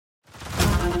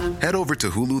Head over to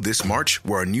Hulu this March,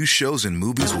 where our new shows and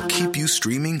movies will keep you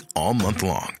streaming all month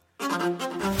long.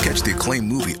 Catch the acclaimed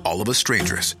movie All of Us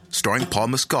Strangers, starring Paul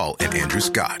Mescal and Andrew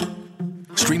Scott.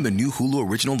 Stream the new Hulu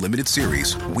original limited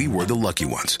series We Were the Lucky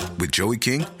Ones with Joey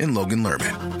King and Logan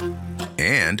Lerman.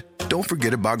 And don't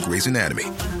forget about Grey's Anatomy.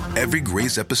 Every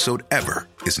Grey's episode ever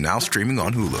is now streaming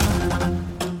on Hulu.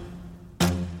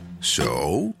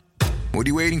 So, what are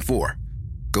you waiting for?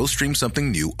 Go stream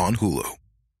something new on Hulu.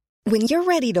 When you're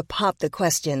ready to pop the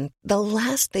question, the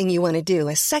last thing you want to do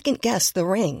is second-guess the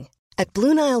ring. At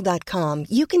BlueNile.com,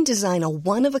 you can design a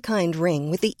one-of-a-kind ring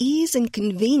with the ease and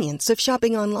convenience of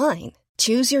shopping online.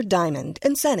 Choose your diamond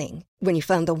and setting. When you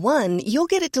find the one, you'll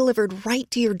get it delivered right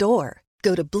to your door.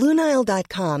 Go to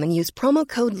BlueNile.com and use promo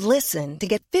code LISTEN to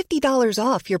get $50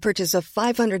 off your purchase of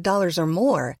 $500 or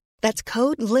more. That's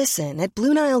code LISTEN at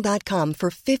BlueNile.com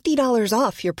for $50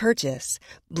 off your purchase.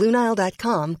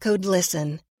 BlueNile.com, code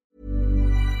LISTEN.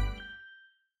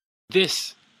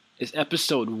 This is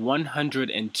episode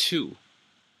 102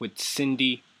 with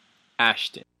Cindy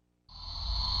Ashton.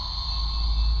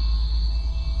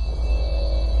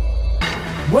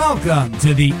 Welcome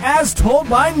to the As Told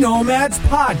by Nomads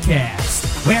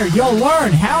podcast, where you'll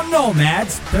learn how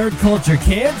nomads, third culture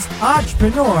kids,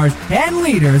 entrepreneurs, and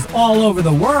leaders all over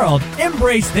the world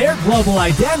embrace their global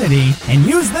identity and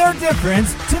use their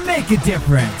difference to make a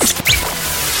difference.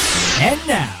 And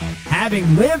now,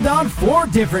 having lived on 4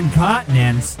 different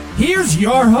continents, here's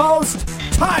your host,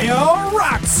 Tayo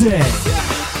Rockson.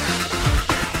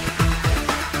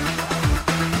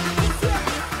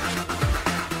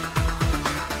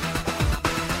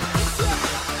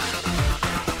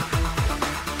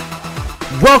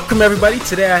 Welcome everybody.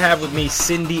 Today I have with me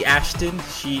Cindy Ashton.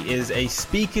 She is a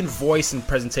speaking, voice, and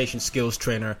presentation skills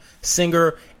trainer,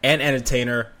 singer, and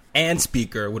entertainer, and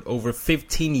speaker with over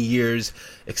 15 years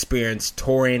experience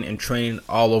touring and training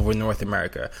all over North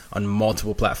America on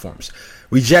multiple platforms.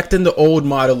 Rejecting the old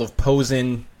model of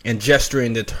posing and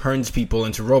gesturing that turns people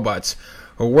into robots,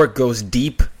 her work goes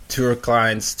deep to her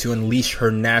clients to unleash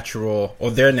their natural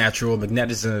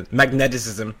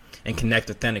magnetism and connect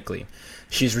authentically.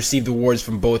 She's received awards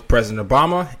from both President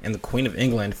Obama and the Queen of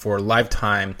England for a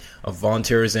lifetime of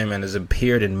volunteerism and has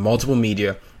appeared in multiple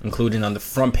media, including on the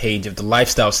front page of the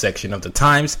lifestyle section of the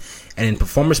Times and in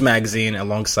Performance Magazine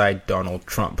alongside Donald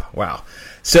Trump. Wow.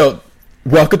 So,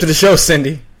 welcome to the show,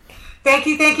 Cindy. Thank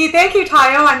you,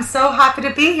 Tayo. I'm so happy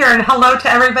to be here, and hello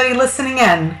to everybody listening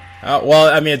in.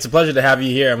 It's a pleasure to have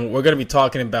you here. We're going to be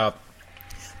talking about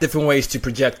different ways to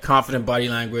project confident body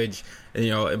language,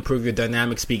 improve your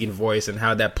dynamic speaking voice, and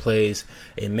how that plays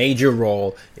a major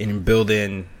role in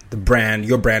building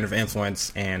your brand of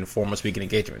influence and formal speaking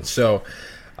engagement. So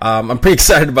I'm pretty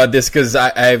excited about this because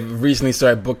I've recently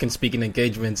started booking speaking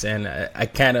engagements, and I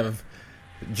kind of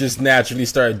just naturally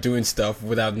started doing stuff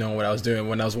without knowing what I was doing.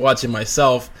 When I was watching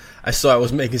myself, I saw I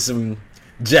was making some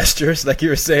gestures, like you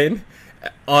were saying,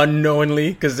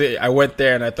 unknowingly, because I went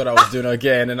there and I thought I was doing it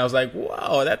again, and I was like,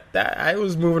 wow, that I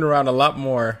was moving around a lot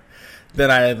more than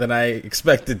I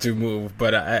expected to move,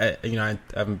 but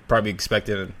I'm probably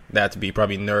expecting that to be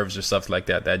probably nerves or stuff like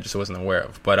that I just wasn't aware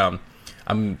of. But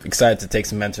I'm excited to take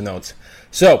some mental notes.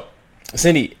 So,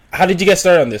 Cindy, how did you get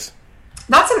started on this?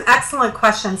 That's an excellent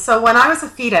question. So when I was a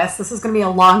fetus, this is going to be a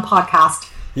long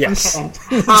podcast. Yes. I'm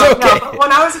kidding. It's okay. No, but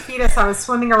when I was a fetus, I was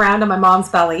swimming around in my mom's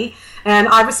belly, and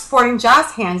I was sporting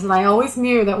jazz hands, and I always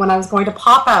knew that when I was going to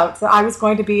pop out, that I was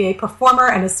going to be a performer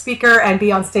and a speaker and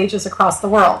be on stages across the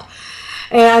world.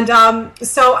 And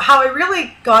so how I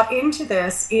really got into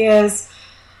this is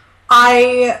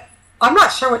I'm not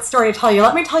sure what story to tell you.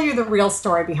 Let me tell you the real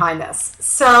story behind this.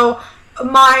 So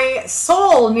my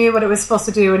soul knew what it was supposed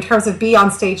to do in terms of be on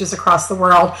stages across the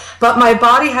world, but my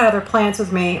body had other plans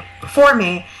for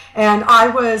me, and I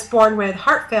was born with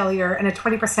heart failure and a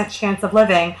 20% chance of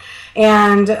living,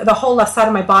 and the whole left side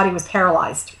of my body was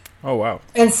paralyzed. Oh, wow.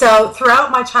 And so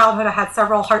throughout my childhood, I had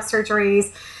several heart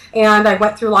surgeries, and I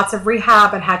went through lots of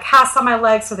rehab and had casts on my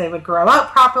legs so they would grow out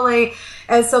properly.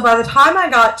 And so by the time I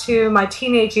got to my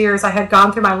teenage years, I had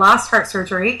gone through my last heart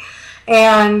surgery,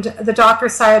 and the doctor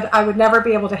said I would never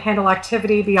be able to handle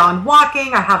activity beyond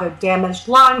walking. I have a damaged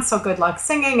lung, so good luck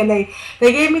singing. And they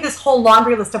gave me this whole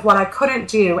laundry list of what I couldn't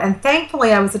do. And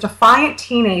thankfully, I was a defiant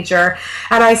teenager,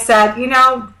 and I said,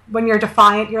 when you're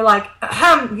defiant, you're like,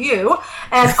 you,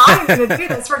 and I'm going to do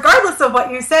this regardless of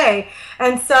what you say.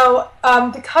 And so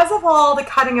because of all the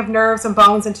cutting of nerves and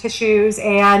bones and tissues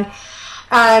and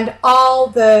all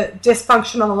the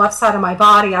dysfunction on the left side of my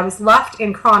body, I was left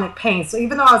in chronic pain. So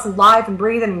even though I was alive and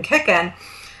breathing and kicking,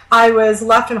 I was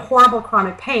left in horrible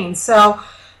chronic pain. So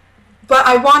but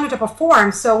I wanted to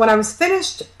perform. So when I was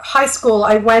finished high school,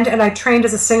 I went and I trained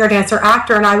as a singer, dancer,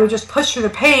 actor, and I would just push through the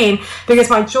pain because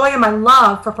my joy and my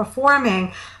love for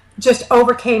performing just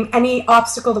overcame any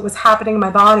obstacle that was happening in my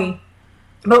body.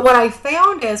 But what I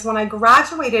found is when I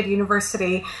graduated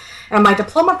university and my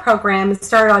diploma program and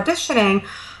started auditioning,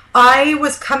 I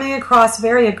was coming across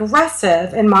very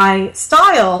aggressive in my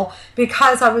style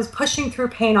because I was pushing through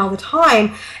pain all the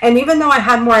time. And even though I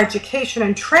had more education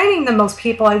and training than most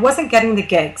people, I wasn't getting the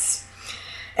gigs.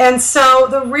 And so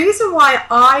the reason why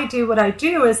I do what I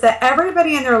do is that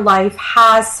everybody in their life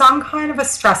has some kind of a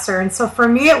stressor. And so for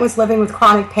me, it was living with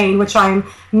chronic pain, which I'm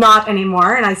not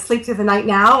anymore. And I sleep through the night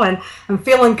now, and I'm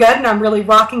feeling good, and I'm really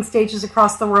rocking stages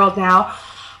across the world now.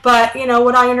 But,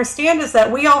 what I understand is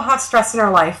that we all have stress in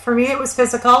our life. For me, it was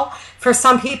physical. For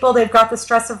some people, they've got the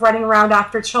stress of running around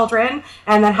after children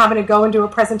and then having to go and do a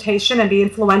presentation and be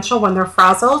influential when they're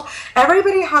frazzled.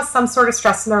 Everybody has some sort of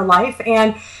stress in their life.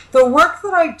 And the work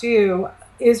that I do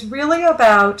is really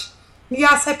about,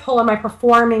 yes, I pull on my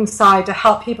performing side to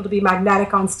help people to be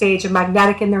magnetic on stage and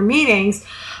magnetic in their meetings.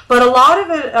 But a lot of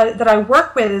it that I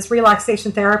work with is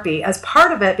relaxation therapy as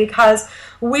part of it, because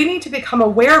we need to become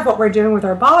aware of what we're doing with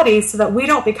our bodies so that we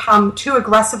don't become too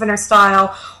aggressive in our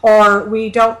style, or we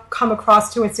don't come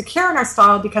across too insecure in our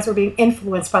style because we're being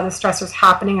influenced by the stressors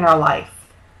happening in our life.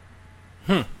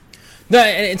 No,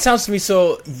 and it sounds to me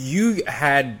so you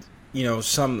had,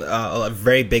 some a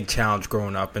very big challenge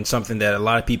growing up, and something that a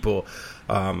lot of people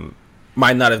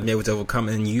might not have been able to overcome,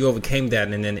 and you overcame that,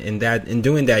 and then in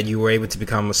doing that, you were able to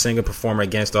become a singer performer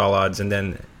against all odds, and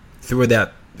then through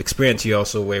that experience, you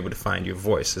also were able to find your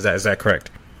voice. Is that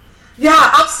correct?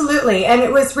 Yeah, absolutely. And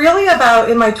it was really about,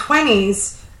 in my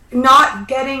 20s, not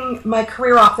getting my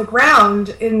career off the ground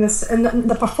in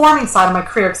the performing side of my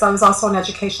career, because I was also an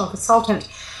educational consultant.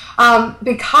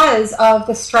 Because of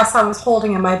the stress I was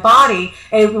holding in my body,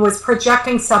 it was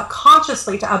projecting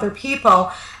subconsciously to other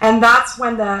people. And that's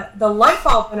when the light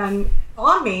bulb went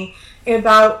on me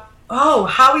about,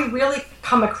 how we really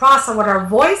come across and what our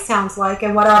voice sounds like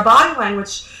and what our body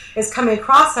language is coming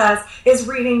across as is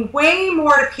reading way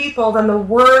more to people than the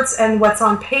words and what's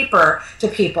on paper to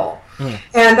people.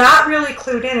 And that really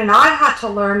clued in, and I had to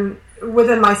learn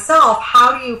within myself,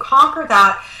 how do you conquer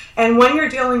that? And when you're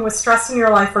dealing with stress in your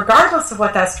life, regardless of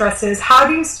what that stress is, how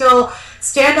do you still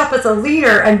stand up as a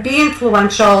leader and be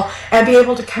influential and be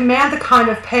able to command the kind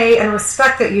of pay and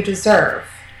respect that you deserve?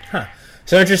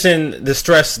 So interesting, the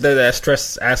stress, that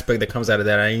stress aspect that comes out of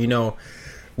that. And,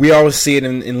 we always see it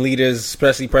in leaders,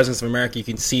 especially presidents of America. You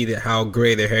can see that how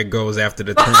gray their hair goes after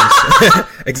the terms.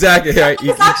 Exactly. Right? I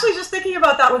was actually just thinking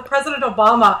about that with President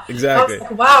Obama. Exactly. I was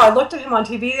like, wow, I looked at him on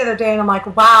TV the other day, and I'm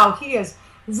like, wow, he is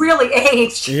really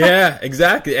aged. Yeah,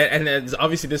 exactly. And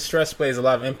obviously this stress plays a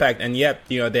lot of impact, and yet,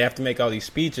 they have to make all these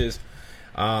speeches.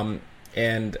 And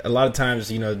a lot of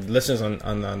times, listeners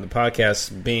on the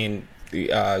podcast being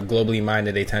globally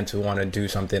minded, they tend to want to do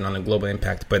something on a global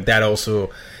impact, but that also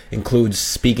includes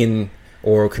speaking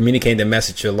or communicating the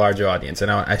message to a larger audience. And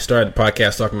I started the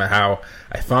podcast talking about how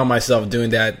I found myself doing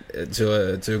that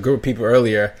to a group of people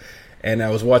earlier, and I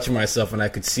was watching myself, and I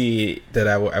could see that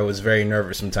I was very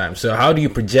nervous sometimes. So how do you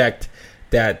project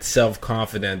that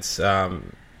self-confidence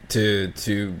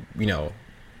to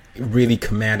really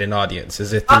command an audience?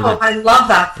 Is it through I love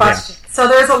that question. Yeah. So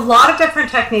there's a lot of different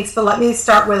techniques, but let me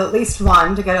start with at least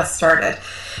one to get us started.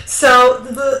 So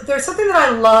there's something that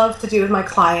I love to do with my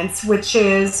clients, which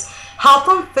is help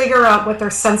them figure out what their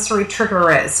sensory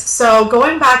trigger is. So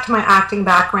going back to my acting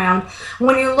background,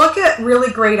 when you look at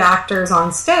really great actors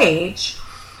on stage,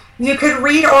 you could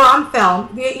read, or on film,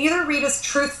 they either read as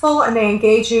truthful and they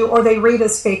engage you, or they read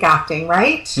as fake acting,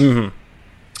 right?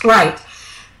 Mm-hmm. Right.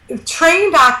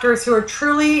 Trained actors who are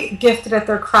truly gifted at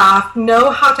their craft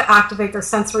know how to activate their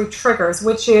sensory triggers,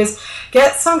 which is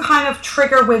get some kind of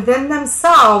trigger within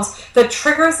themselves that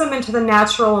triggers them into the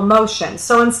natural emotion.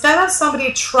 So instead of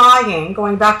somebody trying,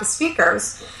 going back to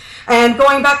speakers and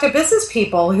going back to business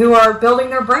people who are building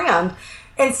their brand,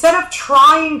 instead of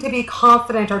trying to be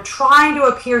confident or trying to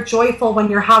appear joyful when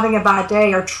you're having a bad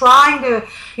day or trying to,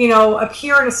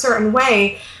 appear in a certain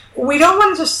way, we don't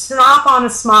want to just snap on a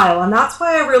smile. And that's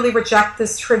why I really reject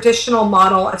this traditional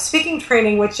model of speaking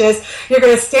training, which is you're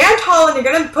going to stand tall and you're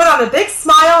going to put on a big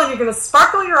smile and you're going to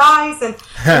sparkle your eyes and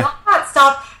all that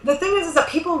stuff. The thing is that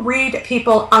people read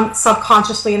people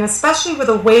subconsciously, and especially with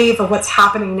a wave of what's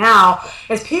happening now,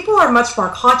 is people are much more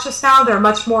conscious now. They're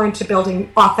much more into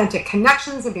building authentic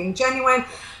connections and being genuine.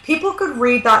 People could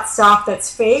read that stuff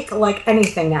that's fake like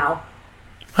anything now.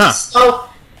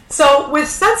 So with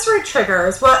sensory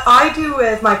triggers, what I do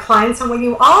with my clients, and what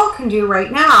you all can do right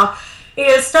now,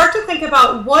 is start to think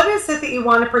about what is it that you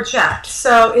want to project.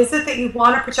 So is it that you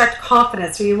want to project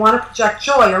confidence, or you want to project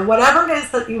joy, or whatever it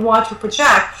is that you want to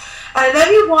project. And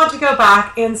then you want to go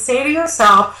back and say to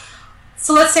yourself,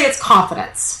 so let's say it's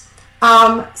confidence.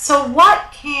 So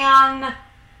what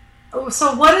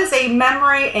is a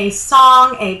memory, a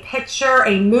song, a picture,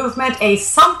 a movement, a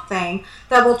something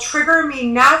that will trigger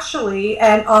me naturally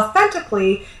and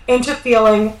authentically into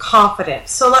feeling confident?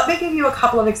 So let me give you a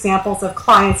couple of examples of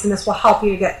clients, and this will help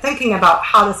you to get thinking about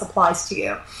how this applies to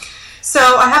you. So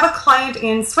I have a client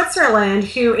in Switzerland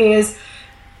who is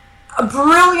a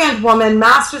brilliant woman,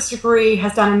 master's degree,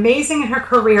 has done amazing in her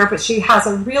career, but she has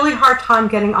a really hard time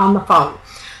getting on the phone.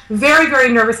 Very, very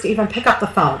nervous to even pick up the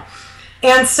phone.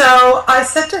 And so I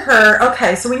said to her,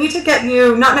 okay, so we need to get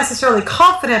you not necessarily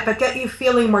confident, but get you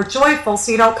feeling more joyful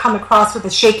so you don't come across with a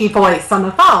shaky voice on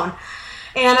the phone.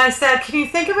 And I said, can you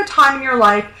think of a time in your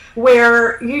life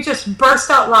where you just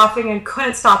burst out laughing and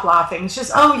couldn't stop laughing? It's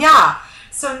just, oh yeah.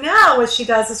 So now what she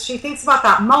does is she thinks about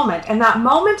that moment. And that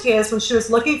moment is when she was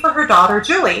looking for her daughter,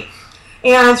 Julie.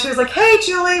 And she was like, hey,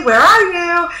 Julie, where are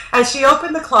you? And she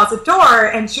opened the closet door,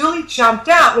 and Julie jumped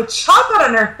out with chocolate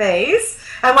on her face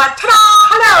and went, ta-da,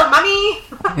 hello, mommy.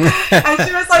 And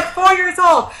she was like 4 years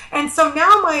old. And so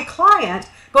now my client,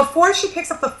 before she picks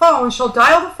up the phone, she'll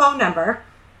dial the phone number,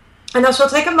 and then she'll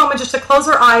take a moment just to close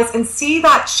her eyes and see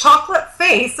that chocolate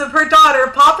face of her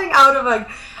daughter popping out of a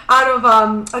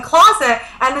closet,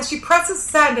 and then she presses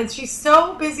send, and she's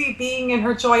so busy being in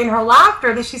her joy and her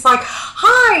laughter that she's like,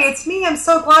 hi, it's me, I'm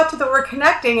so glad that we're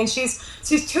connecting, and she's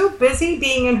too busy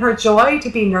being in her joy to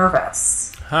be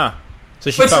nervous. Huh. So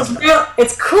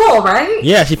It's cool, right?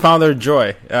 Yeah, she found her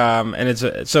joy, and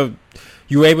so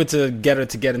you were able to get her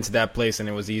to get into that place, and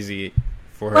it was easy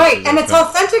for her. Right, and it's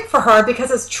authentic for her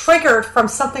because it's triggered from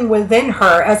something within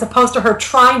her, as opposed to her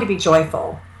trying to be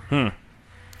joyful.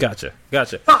 Gotcha.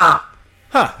 Huh.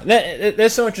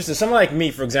 That's so interesting. Someone like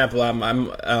me, for example, I'm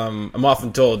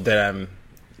often told that I'm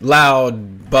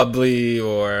loud, bubbly,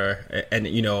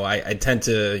 I tend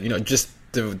to, just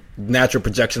the natural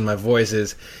projection of my voice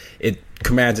is it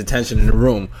commands attention in the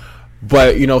room.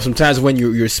 But sometimes when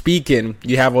you're speaking,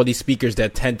 you have all these speakers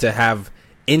that tend to have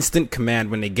instant command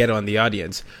when they get on the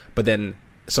audience. But then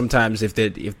sometimes if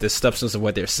the substance of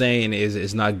what they're saying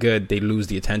is not good, they lose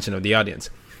the attention of the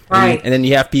audience. Right. And then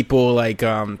you have people like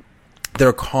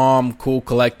they're calm, cool,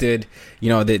 collected.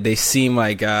 They seem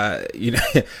like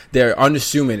they're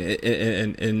unassuming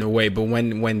in a way. But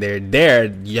when they're there,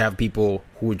 you have people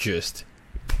who just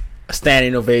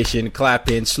standing ovation,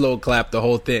 clapping, slow clap, the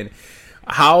whole thing.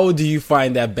 How do you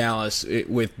find that balance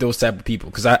with those type of people?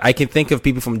 Because I can think of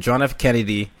people from John F.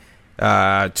 Kennedy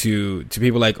to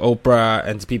people like Oprah,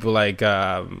 and to people like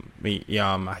President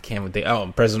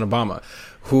Obama,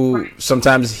 who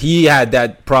sometimes he had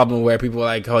that problem where people were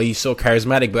like, oh, he's so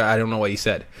charismatic, but I don't know what he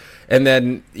said. And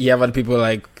then you have other people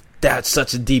like, that's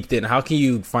such a deep thing. How can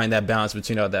you find that balance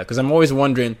between all that? Because I'm always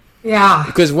wondering. Yeah.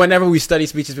 Because whenever we study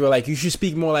speeches, people are like, you should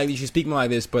speak more like this, you should speak more like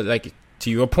this. But like,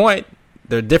 to your point,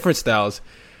 there are different styles.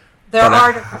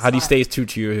 How do you stay true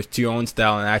to your own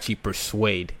style and actually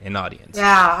persuade an audience?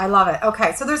 Yeah, I love it.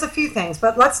 Okay, so there's a few things,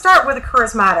 but let's start with the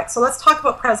charismatic. So let's talk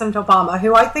about President Obama,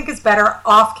 who I think is better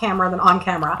off camera than on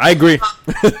camera. I agree.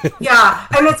 Yeah,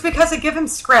 and it's because they give him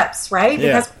scripts, right?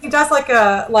 Yeah. Because he does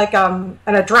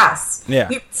an address. Yeah.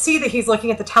 You see that he's looking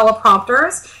at the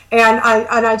teleprompters,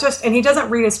 and he doesn't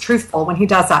read as truthful when he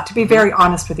does that. To be very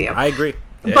honest with you, I agree.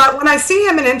 Yeah. But when I see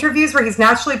him in interviews where he's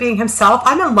naturally being himself,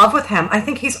 I'm in love with him. I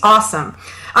think he's awesome.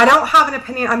 I don't have an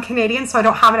opinion. I'm Canadian, so I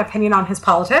don't have an opinion on his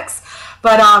politics.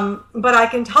 But I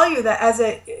can tell you that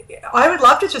I would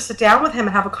love to just sit down with him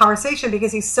and have a conversation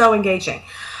because he's so engaging.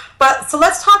 So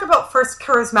let's talk about first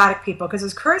charismatic people, because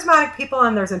there's charismatic people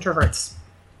and there's introverts.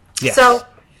 Yes. So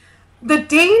the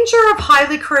danger of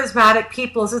highly charismatic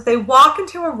people is that they walk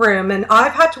into a room, and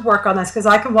I've had to work on this because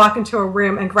I can walk into a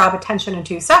room and grab attention in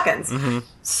 2 seconds. Mm-hmm.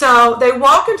 So they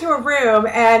walk into a room,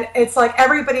 and it's like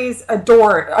everybody's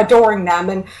adoring them.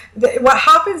 And what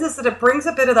happens is that it brings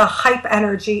a bit of the hype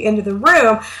energy into the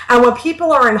room. And when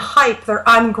people are in hype, they're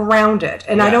ungrounded.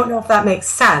 And I don't know if that makes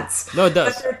sense. No, it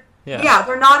does. Yeah,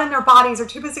 they're not in their bodies. They're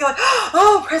too busy like,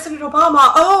 oh, President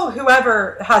Obama, oh,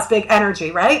 whoever has big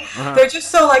energy, right? Uh-huh. They're just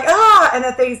so like,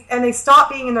 and they stop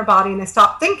being in their body and they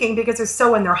stop thinking because they're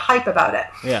so in their hype about it.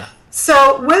 Yeah.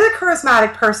 So with a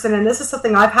charismatic person, and this is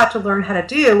something I've had to learn how to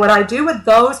do, what I do with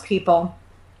those people,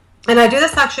 and I do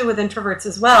this actually with introverts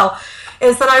as well,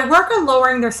 is that I work on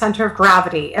lowering their center of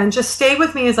gravity. And just stay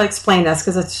with me as I explain this,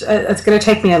 because it's going to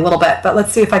take me a little bit, but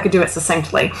let's see if I could do it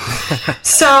succinctly.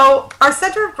 So our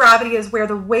center of gravity is where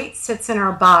the weight sits in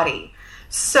our body.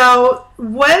 So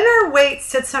when our weight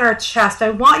sits on our chest,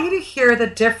 I want you to hear the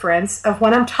difference of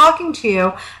when I'm talking to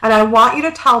you, and I want you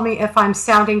to tell me if I'm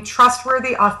sounding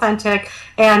trustworthy, authentic,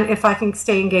 and if I can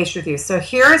stay engaged with you. So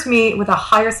here's me with a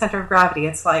higher center of gravity.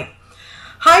 It's like,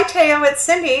 hi, Teo, it's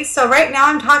Cindy. So right now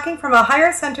I'm talking from a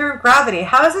higher center of gravity.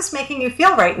 How is this making you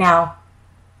feel right now?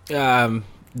 It's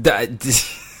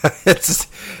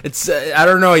I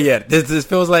don't know yet. This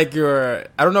feels like I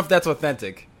don't know if that's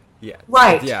authentic. Yeah.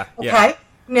 Right. Yeah. Okay. Yeah.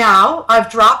 Now, I've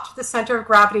dropped the center of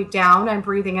gravity down. I'm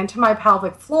breathing into my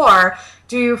pelvic floor.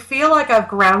 Do you feel like I've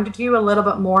grounded you a little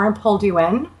bit more and pulled you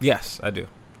in? Yes, I do.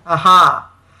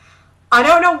 Aha. I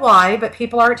don't know why, but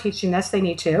people aren't teaching this. They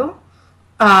need to.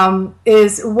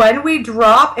 Is when we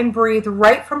drop and breathe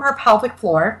right from our pelvic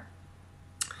floor,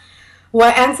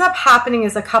 what ends up happening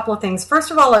is a couple of things.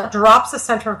 First of all, it drops the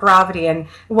center of gravity. And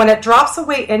when it drops the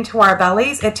weight into our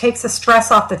bellies, it takes the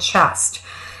stress off the chest.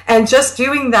 And just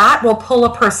doing that will pull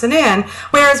a person in.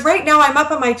 Whereas right now I'm up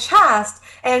on my chest,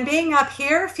 and being up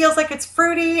here feels like it's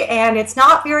fruity and it's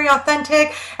not very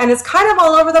authentic and it's kind of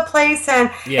all over the place.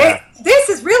 And this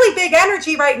is really big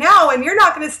energy right now, and you're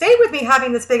not going to stay with me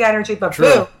having this big energy. But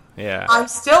boom. Yeah. I'm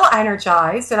still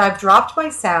energized, and I've dropped my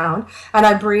sound, and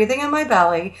I'm breathing in my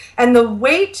belly. And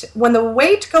when the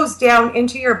weight goes down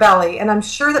into your belly, and I'm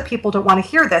sure that people don't want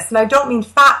to hear this, and I don't mean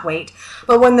fat weight,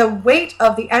 but when the weight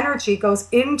of the energy goes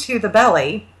into the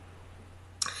belly,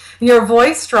 your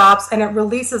voice drops and it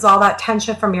releases all that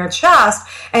tension from your chest,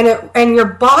 and your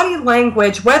body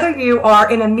language, whether you are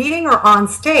in a meeting or on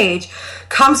stage,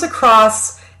 comes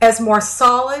across as more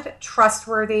solid,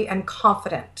 trustworthy, and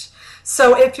confident.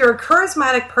 So if you're a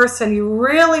charismatic person, you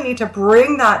really need to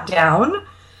bring that down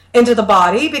into the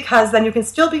body, because then you can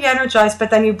still be energized, but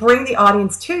then you bring the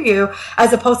audience to you,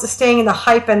 as opposed to staying in the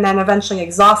hype and then eventually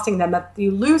exhausting them, that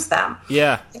you lose them.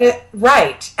 Yeah.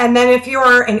 Right. And then if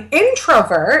you're an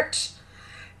introvert,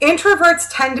 introverts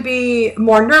tend to be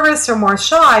more nervous or more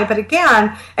shy. But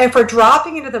again, if we're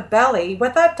dropping into the belly,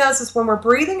 what that does is when we're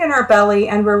breathing in our belly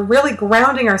and we're really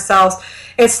grounding ourselves,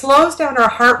 it slows down our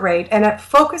heart rate and it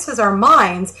focuses our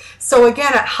minds. So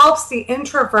again, it helps the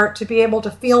introvert to be able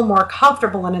to feel more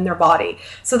comfortable and in their body.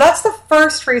 So that's the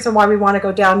first reason why we want to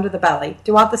go down to the belly.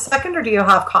 Do you want the second, or do you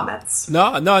have comments? No.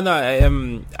 I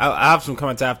have some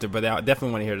comments after, but I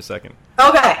definitely want to hear the second.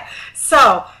 Okay,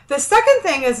 so the second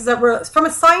thing is that we're, from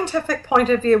a scientific point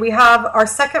of view, we have our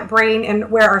second brain and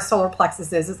where our solar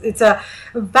plexus is. It's a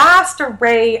vast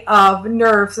array of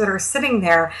nerves that are sitting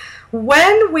there.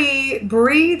 When we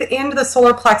breathe into the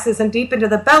solar plexus and deep into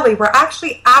the belly, we're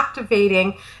actually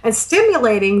activating and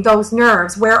stimulating those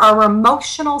nerves where our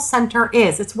emotional center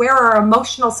is. It's where our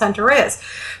emotional center is.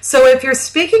 So if you're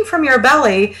speaking from your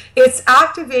belly, it's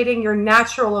activating your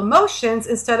natural emotions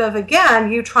instead of, again,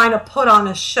 you trying to put on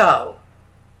a show.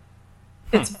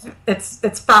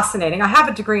 It's fascinating. I have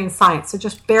a degree in science, so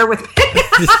just bear with me.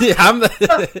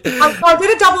 I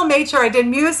did a double major. I did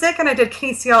music and I did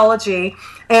kinesiology.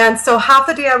 And so half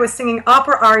the day I was singing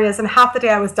opera arias and half the day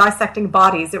I was dissecting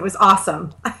bodies. It was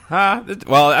awesome.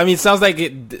 Well, I mean, it sounds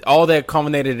like all that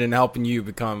culminated in helping you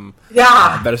become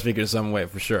a better speaker in some way,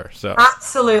 for sure. So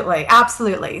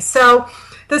Absolutely. So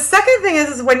the second thing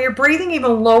is when you're breathing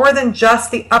even lower than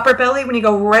just the upper belly, when you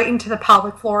go right into the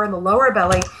pelvic floor and the lower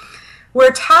belly,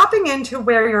 we're tapping into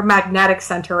where your magnetic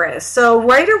center is. So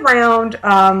right around,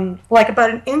 like about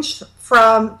an inch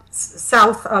from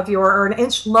south of or an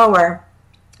inch lower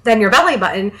than your belly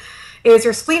button is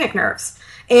your splenic nerves.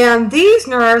 And these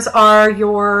nerves are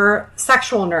your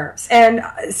sexual nerves. And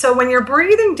so when you're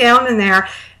breathing down in there,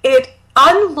 it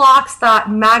unlocks that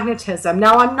magnetism.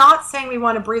 Now, I'm not saying we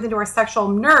want to breathe into our sexual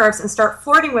nerves and start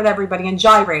flirting with everybody and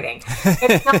gyrating.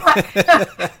 It's not,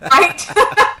 right?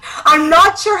 I'm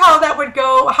not sure how that would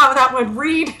go, how that would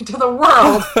read to the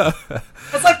world.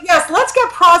 It's like, yes, let's get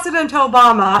President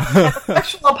Obama and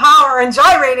sexual power and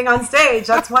gyrating on stage.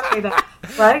 That's one way to,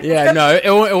 right? Yeah, no,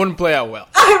 it wouldn't play out well.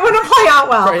 It wouldn't play out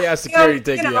well. Right, yeah, security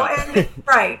take you out.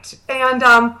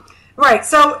 Right.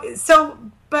 So,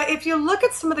 but if you look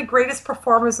at some of the greatest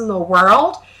performers in the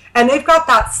world, and they've got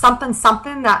that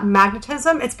something, that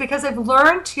magnetism, it's because they've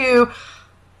learned to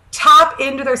tap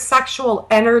into their sexual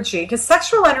energy, because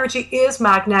sexual energy is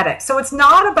magnetic. So it's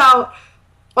not about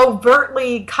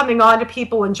overtly coming on to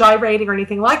people and gyrating or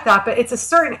anything like that, but it's a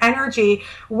certain energy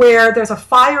where there's a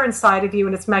fire inside of you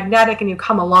and it's magnetic and you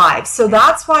come alive. So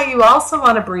that's why you also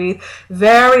want to breathe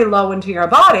very low into your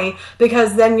body,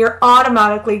 because then you're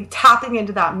automatically tapping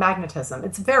into that magnetism.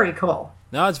 It's very cool.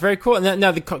 No, it's very cool.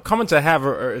 Now the comments I have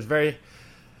are very,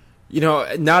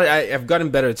 now I've gotten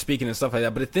better at speaking and stuff like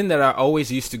that, but the thing that I always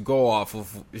used to go off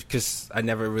of, because I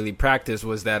never really practiced,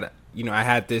 was that I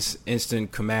had this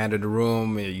instant command of the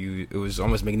room. It was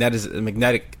almost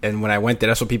magnetic, and when I went there,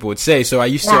 that's what people would say. So I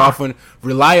used to often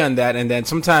rely on that, and then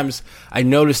sometimes I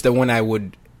noticed that when I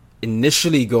would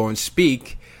initially go and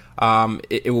speak,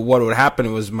 what would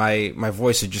happen was my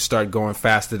voice would just start going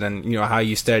faster than how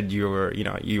you said you were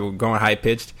going high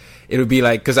pitched. It would be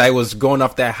like, because I was going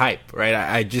off that hype, right?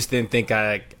 I just didn't think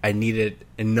I needed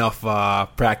enough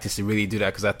practice to really do that,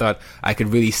 because I thought I could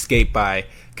really escape by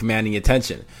commanding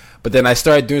attention. But then I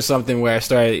started doing something where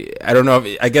I don't know,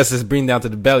 I guess it's bringing down to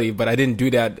the belly, but I didn't do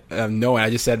that knowing. I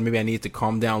just said maybe I need to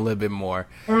calm down a little bit more,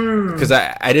 because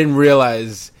I didn't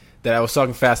realize that I was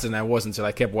talking faster than I was until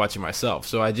I kept watching myself.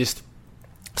 So I just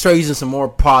started using some more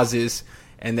pauses,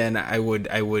 and then I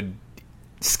would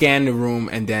scan the room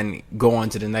and then go on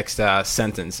to the next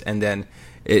sentence, and then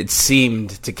it seemed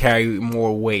to carry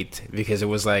more weight because it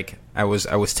was like I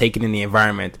was taking in the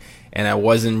environment, and I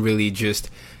wasn't really just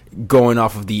going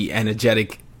off of the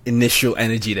energetic initial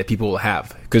energy that people will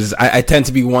have, because I tend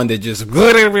to be one that just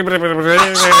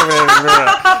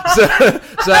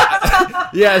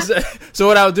so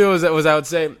what I would do was I would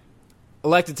say, I'd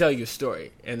like to tell you a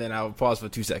story, and then I would pause for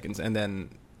 2 seconds, and then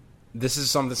this is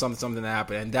something that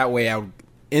happened, and that way I would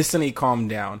instantly calm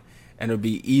down, and it would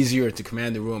be easier to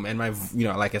command the room. And my,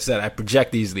 like I said, I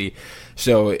project easily,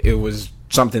 so it was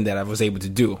something that I was able to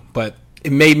do, but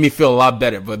it made me feel a lot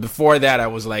better. But before that, I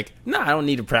was like, I don't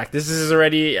need to practice. I'm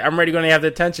already going to have the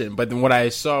attention. But then what I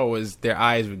saw was their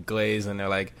eyes would glaze, and they're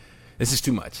like, this is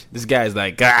too much. This guy's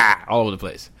like, all over the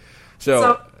place.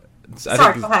 So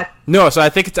sorry, go ahead. No, so I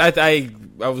think it's, I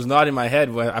was nodding my head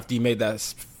after you made that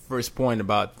first point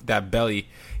about that belly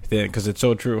thing, because it's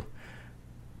so true.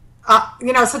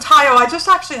 So Tayo, I just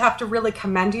actually have to really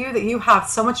commend you that you have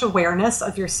so much awareness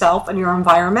of yourself and your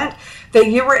environment that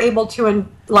you were able to,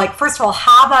 first of all,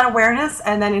 have that awareness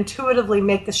and then intuitively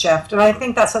make the shift. And I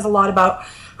think that says a lot about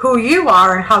who you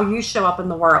are and how you show up in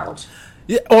the world.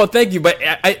 Yeah, well, thank you, but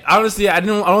I honestly, I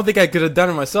don't think I could have done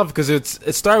it myself, because it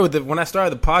started with when I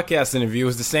started the podcast interview. It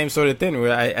was the same sort of thing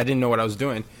where I didn't know what I was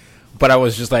doing, but I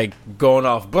was just like going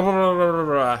off, blah, blah, blah, blah,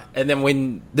 blah. And then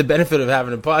when the benefit of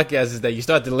having a podcast is that you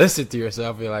start to listen to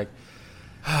yourself, you're like,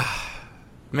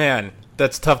 man,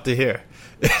 that's tough to hear.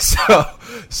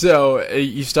 So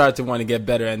you start to want to get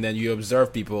better, and then you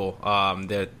observe people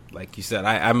that, like you said,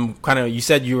 I'm kind of, you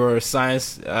said you were a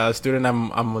science student.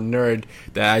 I'm a nerd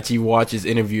that actually watches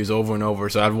interviews over and over.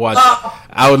 So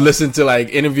I would listen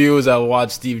to interviews. I would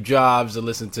watch Steve Jobs. I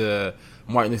listen to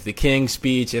Martin Luther King's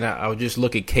speech, and I would just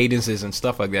look at cadences and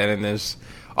stuff like that. And there's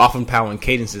often power in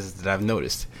cadences that I've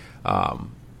noticed. So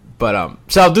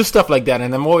I'll do stuff like that,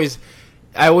 and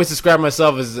I always describe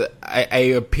myself as I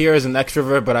appear as an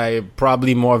extrovert, but I'm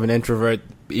probably more of an introvert,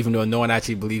 even though no one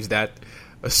actually believes that.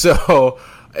 So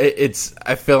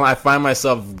I find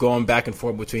myself going back and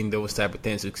forth between those type of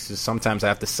things, because sometimes I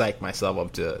have to psych myself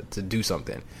up to do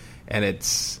something, and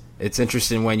it's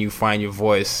interesting when you find your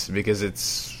voice, because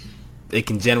it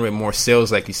can generate more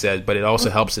sales, like you said, but it also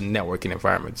helps in networking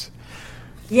environments.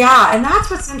 Yeah, and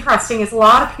that's what's interesting is a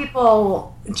lot of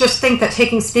people just think that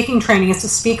taking speaking training is to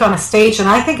speak on a stage, and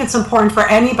I think it's important for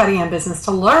anybody in business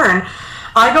to learn.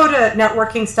 I go to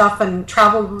networking stuff and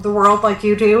travel the world like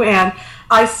you do, and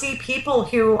I see people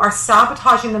who are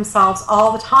sabotaging themselves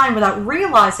all the time without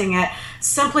realizing it,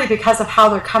 simply because of how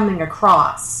they're coming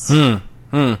across.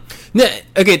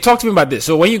 Okay, talk to me about this.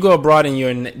 So when you go abroad and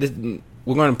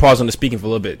we're going to pause on the speaking for a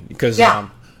little bit, because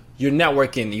you're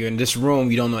networking, you're in this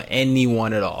room, you don't know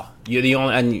anyone at all. You're the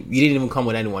only, and you didn't even come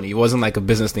with anyone. It wasn't like a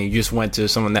business thing. You just went to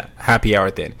some happy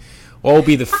hour thing. What would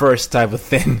be the first type of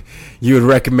thing you would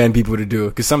recommend people to do?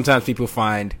 Because sometimes people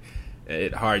find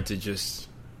it hard to just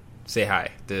say hi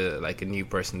to a new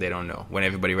person they don't know when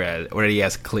everybody already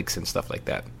has clicks and stuff like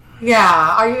that.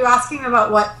 Yeah. Are you asking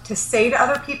about what to say to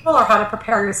other people, or how to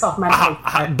prepare yourself mentally?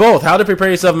 Both. How to prepare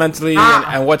yourself mentally,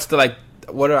 and what's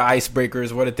what are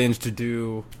icebreakers? What are things to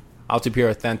do? How to appear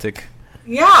authentic?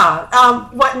 Yeah.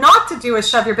 What not to do is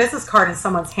shove your business card in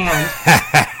someone's hand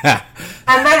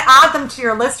and then add them to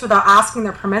your list without asking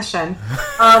their permission.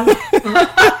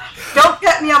 Don't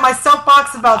get me on my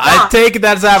soapbox about that. I take it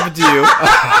that's happened to you.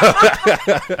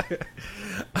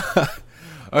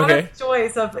 Okay. What a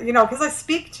joys of, because I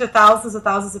speak to thousands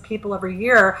of people every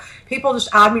year. People just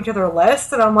add me to their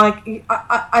list, and I'm like,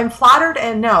 I'm flattered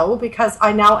and no, because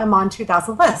I now am on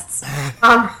 2,000 lists.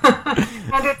 And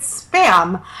it's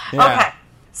spam. Yeah. Okay.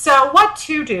 So what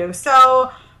to do?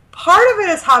 So part of it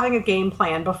is having a game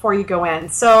plan before you go in.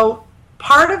 So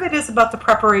part of it is about the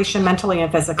preparation mentally and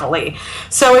physically.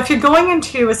 So if you're going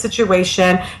into a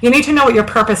situation, you need to know what your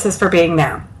purpose is for being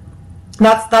there.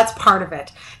 That's part of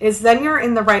it, is then you're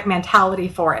in the right mentality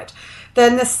for it.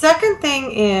 Then the second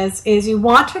thing is you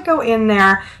want to go in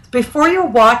there before you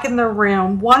walk in the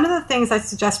room. One of the things I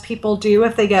suggest people do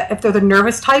if they're the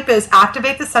nervous type is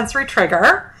activate the sensory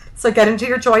trigger. So get into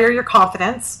your joy or your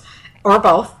confidence, or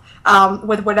both,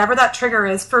 with whatever that trigger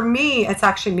is. For me, it's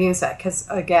actually music, because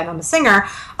again, I'm a singer.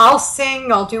 I'll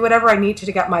sing, I'll do whatever I need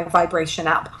to get my vibration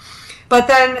up. But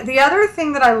then the other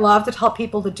thing that I love to tell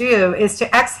people to do is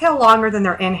to exhale longer than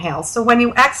their inhale. So when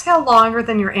you exhale longer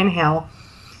than your inhale,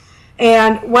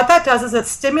 and what that does is it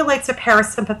stimulates the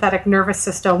parasympathetic nervous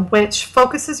system, which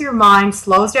focuses your mind,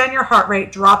 slows down your heart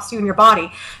rate, drops you in your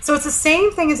body. So it's the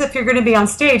same thing as if you're going to be on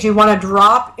stage. You want to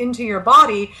drop into your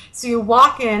body, so you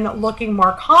walk in looking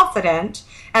more confident,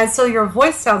 and so your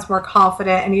voice sounds more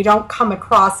confident, and you don't come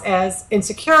across as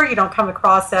insecure. You don't come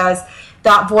across as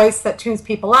that voice that tunes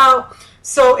people out.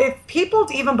 So if people,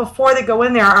 even before they go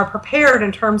in there, are prepared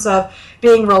in terms of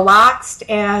being relaxed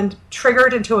and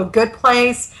triggered into a good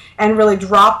place and really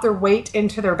drop their weight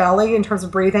into their belly in terms of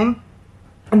breathing,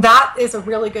 that is a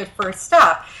really good first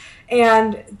step.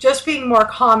 And just being more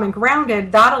calm and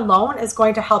grounded, that alone is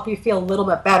going to help you feel a little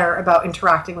bit better about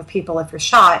interacting with people if you're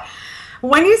shy.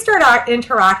 When you start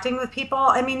interacting with people,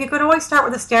 I mean, you could always start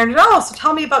with a standard, so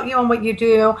tell me about you and what you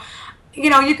do. You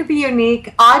know, you could be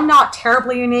unique. I'm not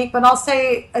terribly unique, but I'll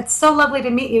say, it's so lovely to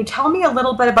meet you. Tell me a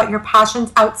little bit about your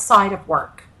passions outside of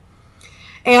work.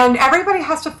 And everybody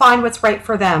has to find what's right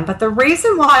for them. But the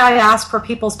reason why I ask for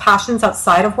people's passions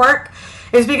outside of work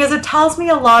is because it tells me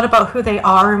a lot about who they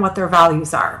are and what their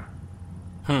values are.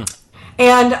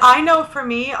 And I know for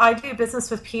me, I do business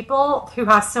with people who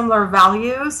have similar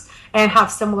values and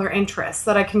have similar interests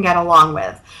that I can get along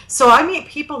with. So I meet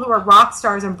people who are rock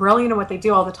stars and brilliant at what they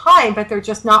do all the time, but they're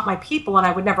just not my people, and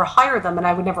I would never hire them, and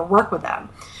I would never work with them.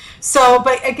 So,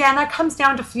 but again, that comes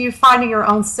down to you finding your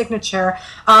own signature.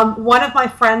 One of my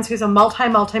friends who's a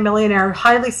multi-millionaire,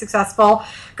 highly successful,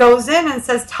 goes in and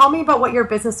says, tell me about what your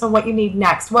business and what you need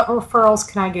next. What referrals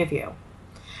can I give you?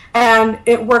 And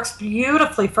it works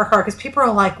beautifully for her, because people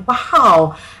are like,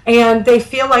 wow, and they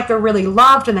feel like they're really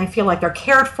loved and they feel like they're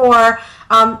cared for.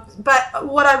 But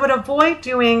what I would avoid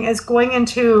doing is going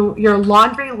into your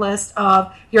laundry list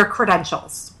of your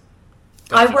credentials.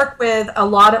 I work with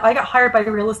I got hired by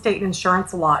real estate and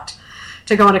insurance a lot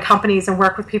to go into companies and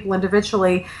work with people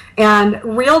individually. And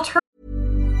realtor.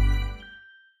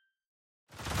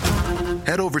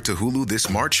 Head over to Hulu this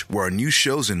March, where our new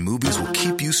shows and movies will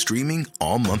keep you streaming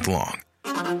all month long.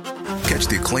 Catch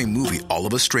the acclaimed movie All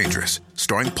of Us Strangers,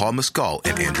 starring Paul Mescal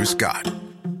and Andrew Scott.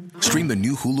 Stream the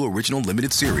new Hulu original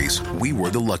limited series We Were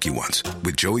the Lucky Ones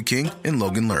with Joey King and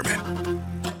Logan Lerman.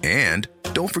 And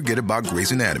don't forget about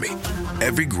Grey's Anatomy.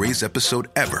 Every Grey's episode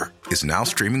ever is now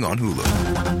streaming on Hulu.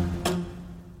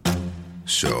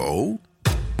 So,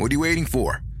 what are you waiting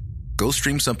for? Go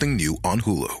stream something new on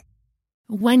Hulu.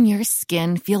 When your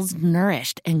skin feels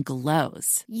nourished and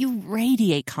glows, you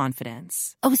radiate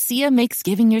confidence. Osea makes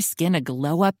giving your skin a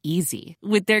glow-up easy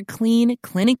with their clean,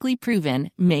 clinically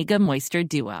proven Mega Moisture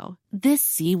Duo. This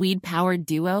seaweed-powered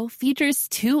duo features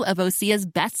two of Osea's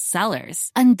best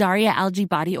sellers, Undaria Algae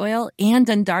Body Oil and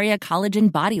Undaria Collagen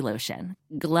Body Lotion.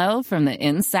 Glow from the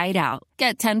inside out.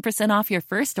 Get 10% off your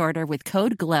first order with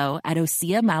code GLOW at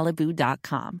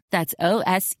OseaMalibu.com. That's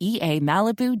OSEA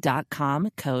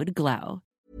Malibu.com, code GLOW.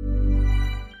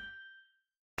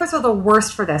 Are the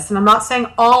worst for this, and I'm not saying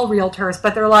all realtors,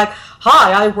 but they're like,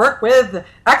 hi, I work with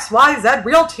XYZ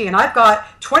Realty and I've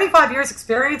got 25 years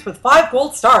experience with 5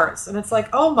 gold stars. And it's like,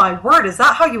 oh my word, is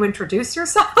that how you introduce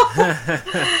yourself?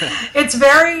 It's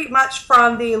very much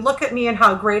from the look at me and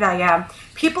how great I am.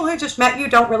 People who just met you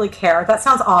don't really care. That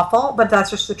sounds awful, but that's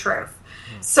just the truth.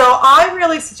 So I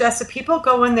really suggest that people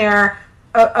go in there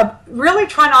really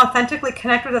trying to authentically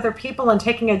connect with other people and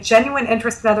taking a genuine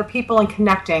interest in other people and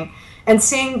connecting and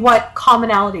seeing what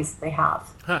commonalities they have.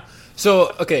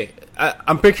 So, okay,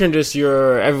 I'm picturing this.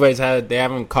 Everybody's they're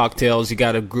having cocktails. You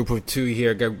got a group of 2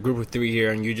 here, got a group of 3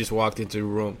 here, and you just walked into the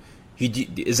room.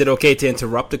 Is it okay to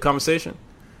interrupt the conversation?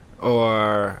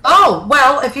 Or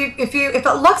if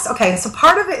it looks okay, so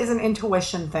part of it is an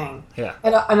intuition thing,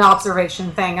 an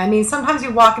observation thing. I mean, sometimes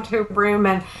you walk into a room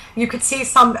and you could see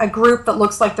a group that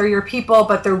looks like they're your people,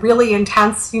 but they're really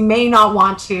intense. You may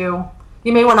want to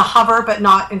hover but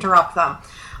not interrupt them,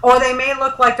 or they may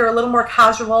look like they're a little more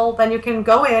casual. Then you can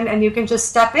go in and you can just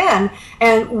step in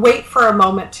and wait for a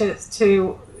moment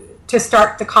to to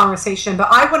start the conversation. But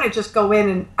I wouldn't just go in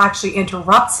and actually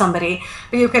interrupt somebody.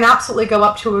 But you can absolutely go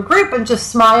up to a group and just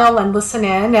smile and listen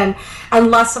in, and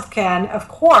unless of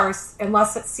course,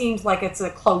 unless it seems like it's a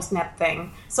close-knit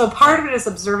thing. So part of it is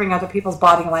observing other people's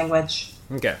body language.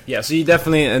 Okay, yeah, so you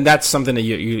definitely, and that's something that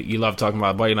you love talking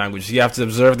about, body language. You have to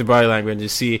observe the body language and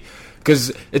see,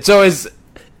 because it's always,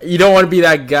 you don't want to be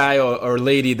that guy or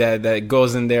lady that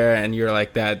goes in there and you're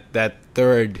like that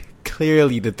third,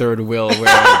 clearly the third wheel,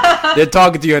 where they're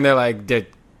talking to you and they're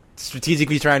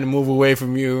strategically trying to move away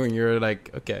from you, and you're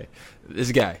like, okay,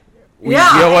 this guy. We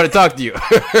don't want to talk to you.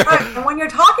 Right. And when you're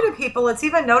talking to people, it's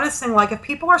even noticing, like, if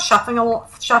people are shuffling a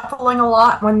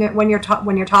lot when you're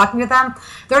talking to them,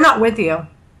 they're not with you.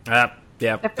 Yeah.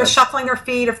 If they're shuffling their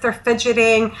feet, if they're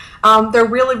fidgeting, they're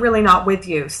really, really not with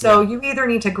you. So you either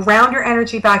need to ground your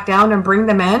energy back down and bring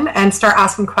them in and start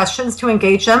asking questions to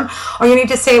engage them, or you need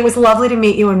to say, it was lovely to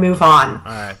meet you, and move on. All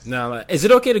right. Now, is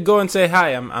it okay to go and say, hi,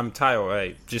 I'm Tayo?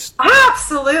 Right? Just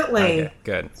absolutely. Okay,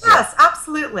 good. Yes,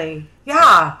 absolutely.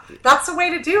 Yeah, that's the way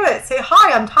to do it. Say,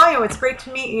 hi, I'm Tayo. It's great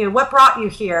to meet you. What brought you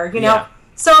here? You know. Yeah.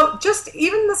 So just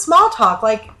even the small talk,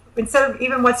 like, instead of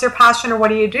even what's your passion or what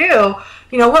do you do,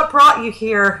 you know, what brought you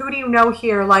here? Who do you know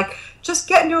here? Like, just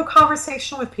get into a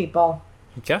conversation with people.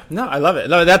 Okay. No, I love it.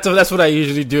 No, that's what I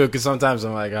usually do, because sometimes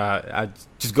I'm like, I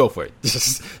just go for it.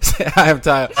 Just say, I have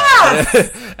time.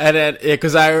 Yes! And then,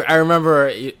 because I remember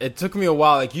it took me a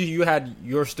while. Like, you had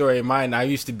your story in mind. I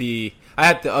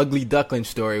had the ugly duckling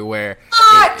story where,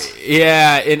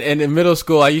 in middle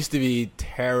school, I used to be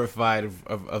terrified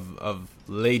of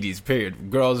ladies, period.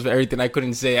 Girls, everything. I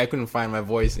couldn't find my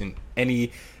voice in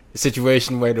any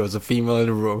situation where there was a female in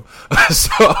the room.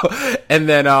 So, and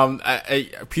then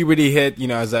puberty hit,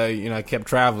 as I kept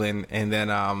traveling, and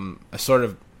then I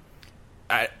started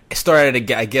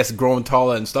to, I guess, growing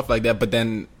taller and stuff like that. But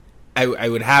then I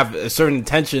would have a certain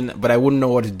intention, but I wouldn't know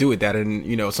what to do with that. And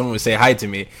someone would say hi to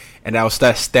me, and I would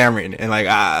start stammering and like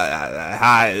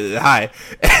hi.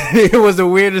 It was the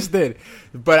weirdest thing.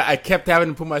 But I kept having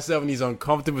to put myself in these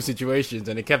uncomfortable situations,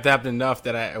 and it kept happening enough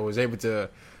that I was able to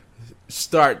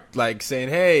start like saying,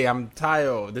 "Hey, I'm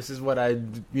Tayo. This is what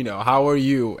how are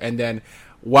you?" And then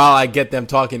while I get them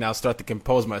talking, I'll start to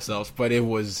compose myself. But it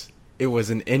was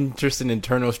an interesting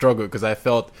internal struggle, because I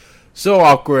felt so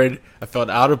awkward. I felt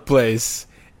out of place,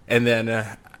 and then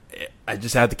I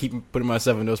just had to keep putting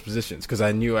myself in those positions, because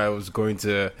I knew I was going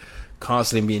to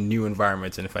constantly be in new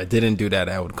environments, and if I didn't do that,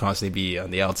 I would constantly be on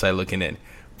the outside looking in.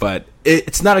 But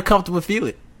it's not a comfortable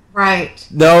feeling. Right.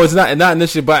 No, it's not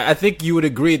initially, but I think you would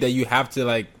agree that you have to,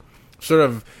 like, sort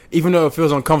of, even though it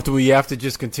feels uncomfortable, you have to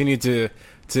just continue to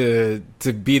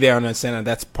be there and understand that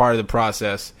that's part of the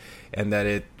process, and that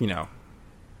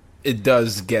it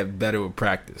does get better with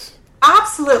practice.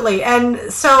 Absolutely.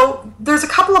 And so there's a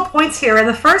couple of points here. And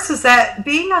the first is that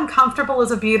being uncomfortable is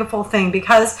a beautiful thing,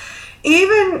 because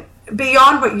even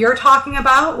beyond what you're talking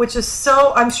about, which is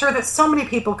I'm sure that so many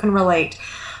people can relate,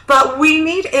 but we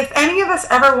need, if any of us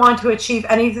ever want to achieve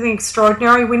anything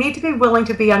extraordinary, we need to be willing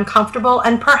to be uncomfortable,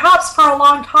 and perhaps for a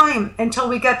long time, until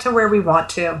we get to where we want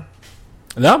to.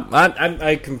 No,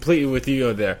 I completely with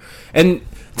you there. And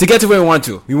to get to where we want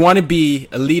to be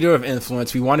a leader of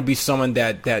influence. We want to be someone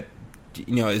that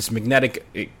is magnetic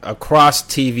across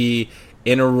TV,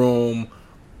 in a room,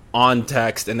 on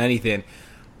text, and anything.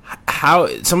 How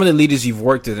some of the leaders you've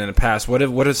worked with in the past, what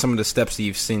are some of the steps that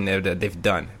you've seen that they've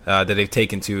done, that they've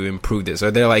taken to improve this?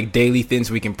 Are there like daily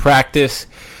things we can practice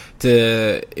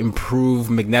to improve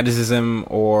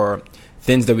magneticism, or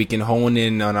things that we can hone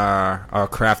in on our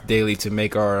craft daily to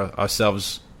make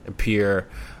ourselves appear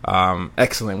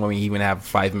excellent when we even have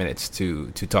 5 minutes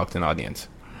to talk to an audience?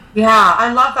 Yeah,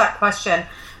 I love that question.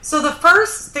 So the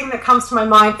first thing that comes to my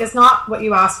mind is not what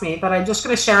you asked me, but I'm just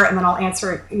going to share it, and then I'll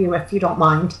answer you if you don't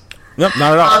mind. Yep,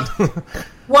 not at all.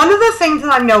 One of the things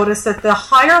that I've noticed, that the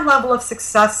higher level of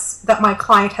success that my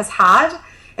client has had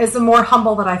is the more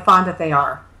humble that I find that they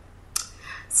are.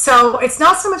 So it's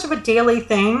not so much of a daily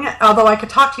thing, although I could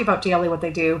talk to you about daily what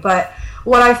they do, but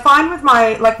what I find with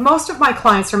most of my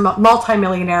clients are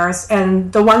multimillionaires,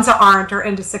 and the ones that aren't are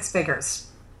into six figures.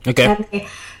 Okay.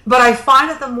 But I find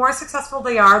that the more successful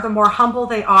they are, the more humble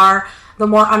they are, the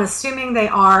more unassuming they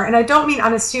are. And I don't mean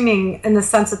unassuming in the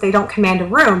sense that they don't command a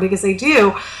room, because they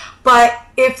do. But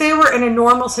if they were in a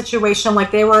normal situation, like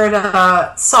they were at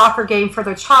a soccer game for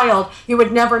their child, you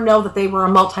would never know that they were a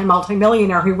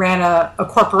multimillionaire who ran a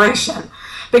corporation,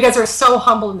 because they're so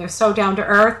humble and they're so down to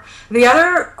earth. The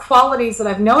other qualities that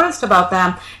I've noticed about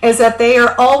them is that they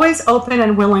are always open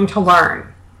and willing to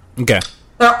learn. Okay.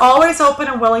 They're always open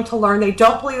and willing to learn. They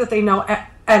don't believe that they know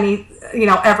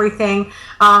everything.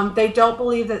 They don't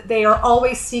believe that they are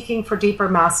always seeking for deeper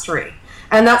mastery.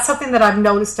 And that's something that I've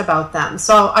noticed about them.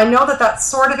 So I know that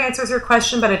sort of answers your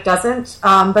question, but it doesn't.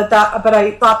 But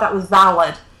I thought that was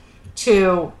valid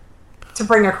to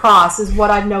bring across, is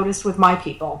what I've noticed with my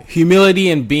people.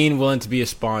 Humility and being willing to be a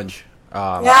sponge.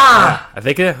 I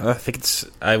think it's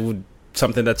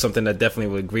something that definitely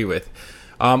would agree with.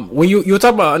 When you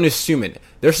talk about unassuming,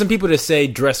 there's some people that say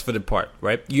dress for the part,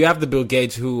 right? You have the Bill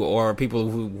Gates or people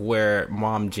who wear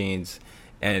mom jeans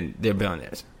and they're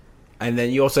billionaires. And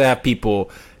then you also have people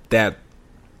that,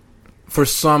 for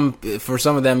some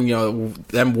of them,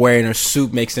 them wearing a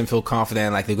suit makes them feel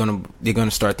confident, like they're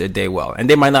gonna start their day well. And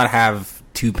they might not have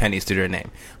 2 pennies to their name,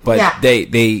 but they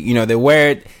wear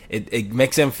it. It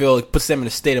makes them feel, it puts them in a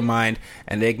state of mind,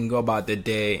 and they can go about their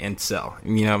day and sell.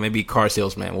 Maybe car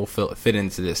salesman will fit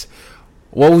into this.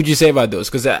 What would you say about those?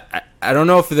 Because I don't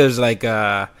know if there's like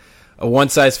a one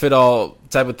size fit all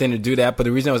type of thing to do that, but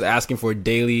the reason I was asking for a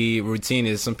daily routine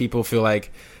is some people feel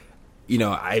like,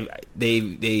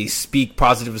 they speak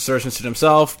positive assertions to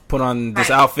themselves, put on this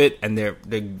outfit, and they're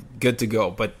good to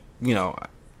go. But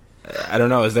I don't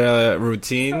know. Is there a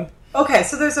routine? Okay,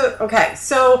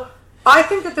 so I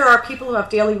think that there are people who have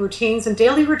daily routines, and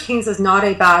daily routines is not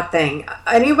a bad thing.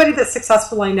 Anybody that's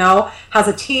successful I know has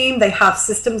a team, they have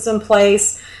systems in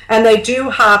place, and they do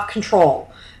have control.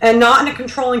 And not in a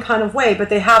controlling kind of way, but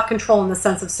they have control in the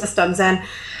sense of systems. And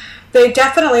they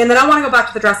definitely, and then I want to go back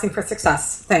to the dressing for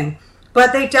success thing,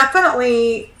 but they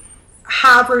definitely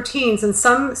have routines. And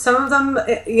some of them,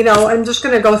 I'm just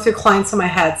going to go through clients in my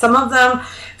head. Some of them,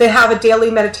 they have a daily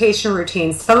meditation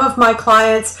routine. Some of my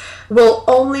clients will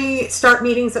only start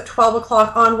meetings at 12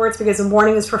 o'clock onwards because the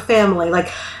morning is for family.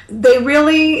 Like, they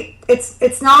really,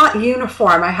 it's not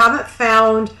uniform. I haven't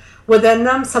found within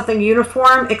them something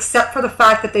uniform, except for the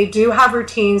fact that they do have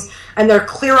routines and they're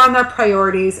clear on their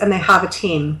priorities and they have a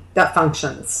team that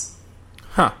functions.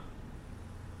 Huh.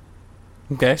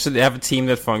 Okay, so they have a team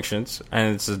that functions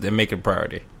and they make it a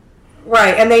priority.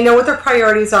 Right, and they know what their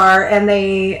priorities are, and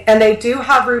they do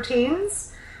have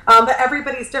routines, but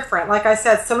everybody's different. Like I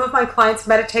said, some of my clients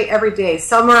meditate every day.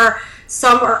 Some are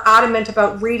adamant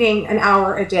about reading an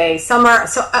hour a day.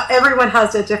 Everyone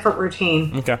has a different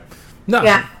routine. Okay. No.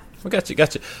 Yeah. I got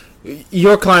you.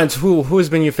 Your clients, who has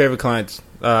been your favorite clients,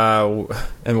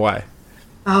 and why?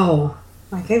 Oh,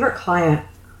 my favorite client.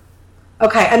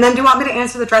 Okay, and then do you want me to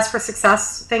answer the dress for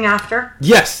success thing after?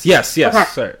 Yes. Okay.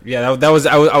 Sorry. Yeah, that was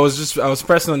I was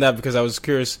pressing on that because I was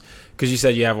curious, because you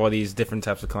said you have all these different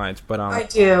types of clients, but I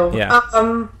do.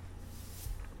 Yeah.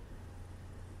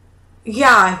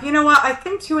 Yeah, you know what? I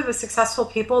think too, of the successful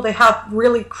people, they have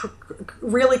really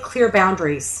clear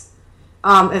boundaries.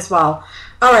 As well.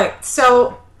 All right,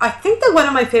 so I think that one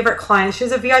of my favorite clients,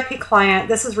 she's a VIP client.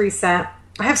 This is recent.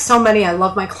 I have so many. I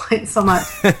love my clients so much.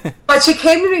 But she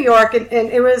came to New York, and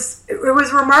it was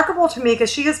remarkable to me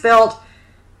because she has built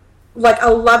like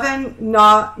 11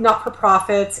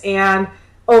 not-for-profits and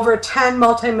over 10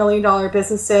 multi-million-dollar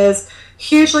businesses,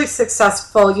 hugely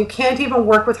successful. You can't even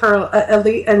work with her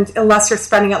unless you're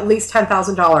spending at least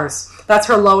 $10,000. That's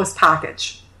her lowest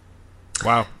package.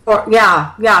 Wow.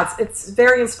 It's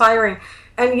very inspiring.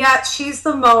 And yet she's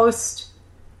the most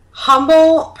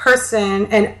humble person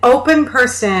and open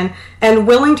person and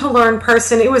willing to learn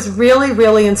person. It was really,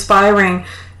 really inspiring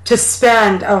to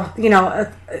spend, I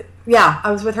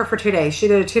was with her for 2 days. She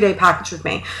did a 2-day package with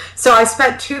me. So I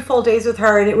spent 2 full days with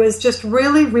her, and it was just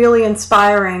really, really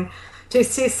inspiring to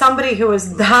see somebody who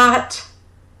was that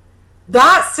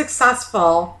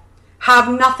successful have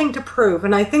nothing to prove.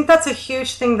 And I think that's a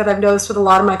huge thing that I've noticed with a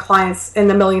lot of my clients in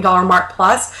the $1 million mark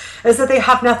plus, is that they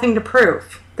have nothing to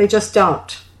prove. They just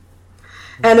don't.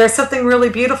 And there's something really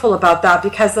beautiful about that,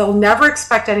 because they'll never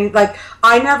expect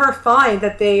I never find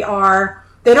that they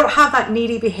don't have that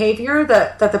needy behavior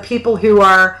that the people who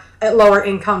are at lower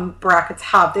income brackets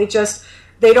have. They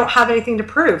don't have anything to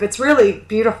prove. It's really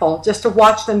beautiful just to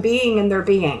watch them being in their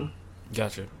being.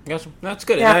 Gotcha. That's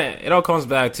good. Yeah. It all comes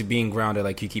back to being grounded,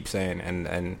 like you keep saying,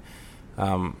 and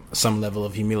some level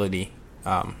of humility.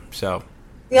 So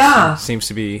yeah, seems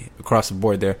to be across the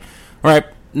board there. All right,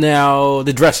 now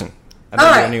the dressing. All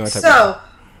right.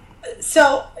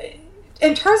 So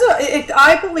in terms of it,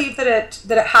 I believe that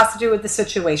it has to do with the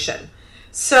situation.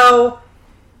 So,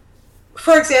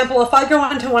 for example, if I go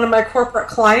into one of my corporate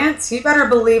clients, you better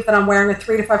believe that I'm wearing a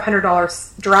 $300 to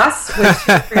 $500 dress with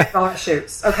 $300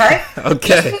 shoes. Okay. Okay.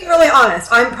 Just to be really honest,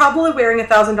 I'm probably wearing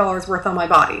 $1,000 worth on my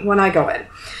body when I go in,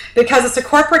 because it's a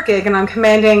corporate gig and I'm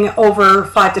commanding over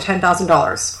 $5,000 to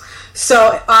 $10,000.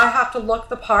 So I have to look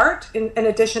the part in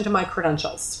addition to my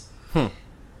credentials.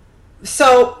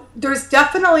 So there's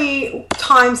definitely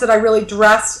times that I really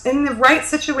dress in the right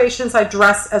situations. I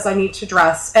dress as I need to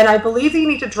dress, and I believe that you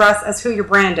need to dress as who your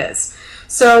brand is.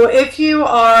 So if you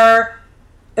are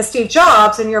a Steve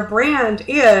Jobs and your brand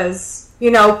is,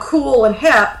 cool and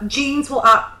hip, jeans will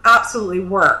absolutely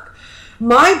work.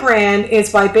 My brand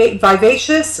is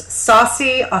vivacious,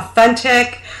 saucy,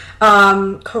 authentic,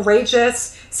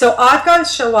 courageous. So I've got to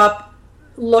show up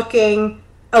looking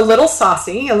a little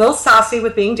saucy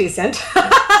with being decent,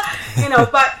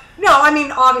 but no, I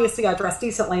mean, obviously I dress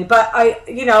decently, but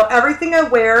everything I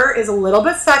wear is a little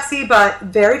bit sexy, but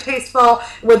very tasteful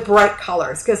with bright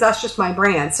colors, because that's just my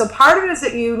brand. So part of it is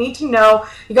that you need to know,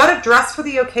 you got to dress for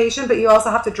the occasion, but you also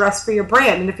have to dress for your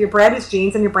brand. And if your brand is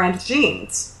jeans, then your brand is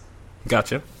jeans.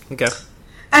 Gotcha. Okay.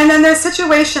 And then there's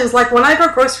situations like when I go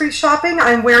grocery shopping,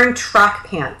 I'm wearing track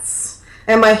pants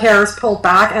and my hair is pulled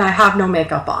back and I have no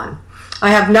makeup on. I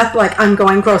have nothing, like I'm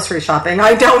going grocery shopping.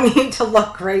 I don't need to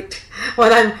look great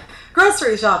when I'm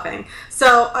grocery shopping.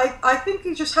 So I think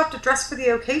you just have to dress for the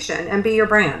occasion and be your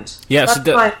brand. Yeah, that's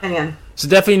my opinion. So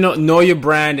definitely know your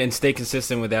brand and stay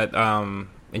consistent with that. And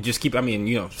just keep,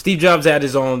 Steve Jobs had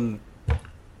his own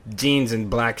jeans and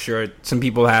black shirt. Some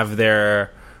people have their,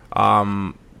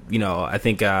 I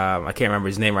think, I can't remember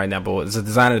his name right now, but it's a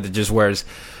designer that just wears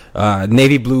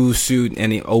navy blue suit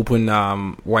and the open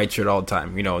white shirt all the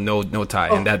time, no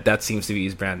tie. And that seems to be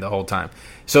his brand the whole time.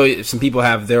 So some people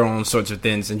have their own sorts of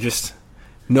things, and just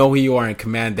know who you are and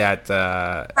command that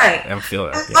right. And feel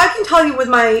it. Yeah. I can tell you with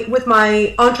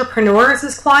my entrepreneurs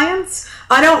as clients,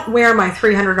 I don't wear my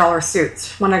 $300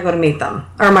 suits when I go to meet them,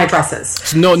 or my dresses.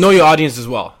 So know your audience as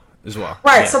well.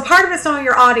 Right, yeah. So part of it's knowing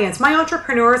your audience. My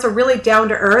entrepreneurs are really down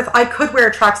to earth. I could wear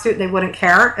a tracksuit and they wouldn't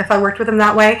care if I worked with them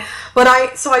that way. But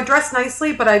I dress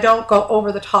nicely, but I don't go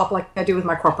over the top like I do with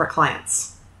my corporate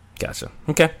clients. Gotcha.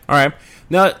 Okay. All right.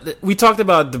 Now, we talked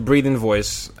about the breathing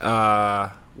voice.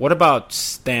 What about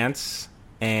stance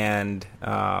and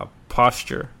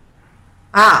posture?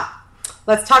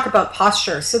 Let's talk about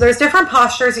posture. So there's different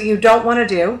postures that you don't want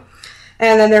to do,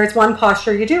 and then there's one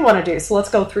posture you do want to do. So let's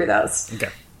go through those. Okay.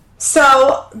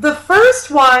 So the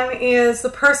first one is the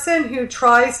person who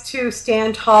tries to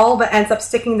stand tall but ends up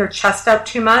sticking their chest out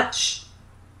too much.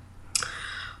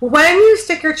 When you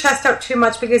stick your chest out too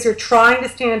much because you're trying to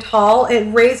stand tall, it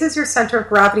raises your center of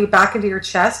gravity back into your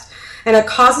chest, and it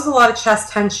causes a lot of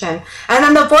chest tension. And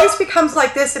then the voice becomes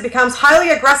like this. It becomes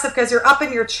highly aggressive because you're up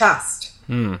in your chest.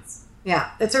 Yeah,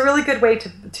 it's a really good way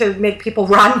to make people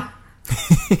run.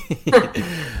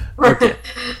 Okay.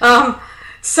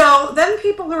 So then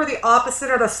people who are the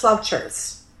opposite are the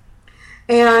slouchers.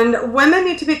 And women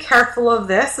need to be careful of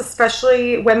this,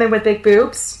 especially women with big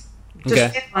boobs.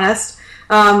 Just being honest.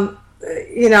 Some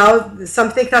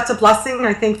think that's a blessing.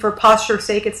 I think for posture's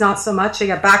sake, it's not so much. They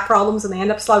get back problems and they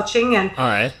end up slouching. And all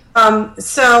right.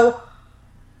 So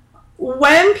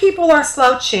when people are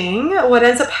slouching, what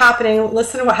ends up happening,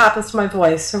 listen to what happens to my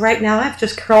voice. So right now I've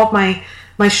just curled my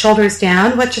shoulders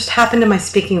down. What just happened to my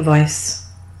speaking voice?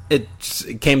 It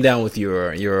came down with your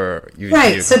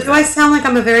right. So do I sound like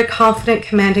I'm a very confident,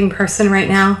 commanding person right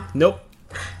now? Nope.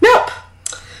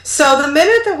 So the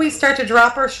minute that we start to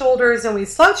drop our shoulders and we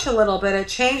slouch a little bit, it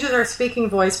changes our speaking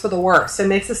voice for the worse. It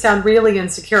makes us sound really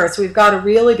insecure. So we've got to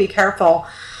really be careful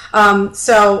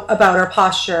about our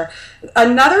posture.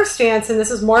 Another stance, and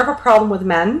this is more of a problem with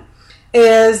men,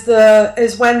 is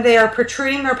when they are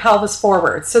protruding their pelvis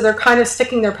forward. So they're kind of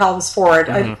sticking their pelvis forward.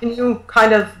 Mm-hmm. Can you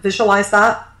kind of visualize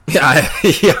that? Yeah,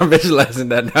 I'm visualizing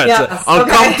that now. Yes,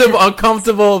 it's an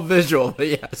uncomfortable visual, but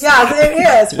yes. Yeah, it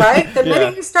is, right? The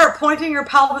minute you start pointing your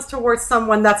pelvis towards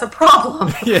someone, that's a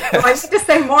problem. Yes. I need to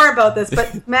say more about this,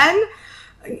 but men,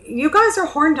 you guys are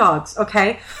horn dogs,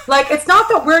 okay? Like, it's not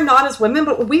that we're not as women,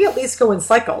 but we at least go in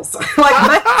cycles. Men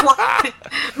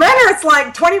are, it's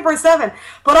like 24/7.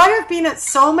 But I have been at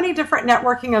so many different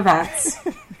networking events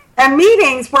and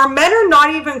meetings where men are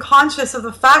not even conscious of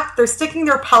the fact they're sticking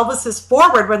their pelvises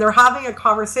forward when they're having a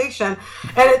conversation.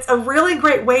 And it's a really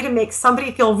great way to make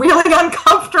somebody feel really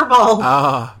uncomfortable.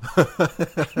 Now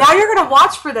you're going to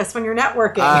watch for this when you're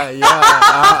networking.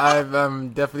 I'm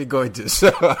definitely going to. So.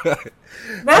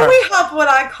 Then we have what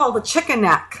I call the chicken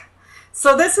neck.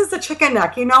 So this is the chicken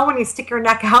neck. You know when you stick your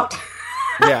neck out?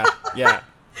 Yeah.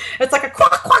 It's like a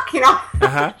quack, quack,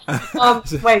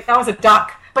 Wait, that was a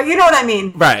duck. But you know what I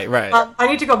mean. Right. I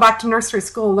need to go back to nursery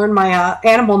school and learn my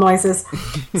animal noises.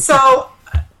 So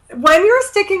when you're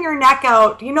sticking your neck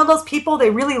out, those people, they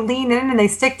really lean in and they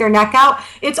stick their neck out.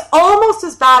 It's almost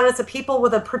as bad as the people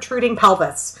with a protruding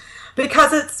pelvis,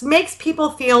 because it makes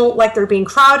people feel like they're being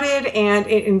crowded and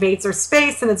it invades their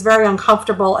space and it's very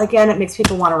uncomfortable. Again, it makes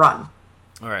people want to run.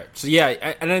 All right. So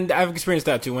yeah, and then I've experienced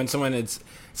that too. When someone it's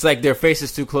like their face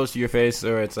is too close to your face,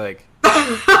 or it's like,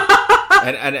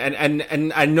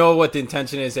 and I know what the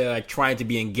intention is. They're like trying to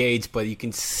be engaged, but you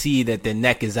can see that their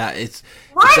neck is out. It's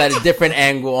at a different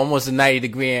angle, almost a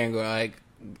 90-degree angle. Like,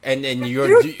 and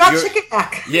you're chicken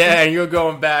neck. Yeah, and you're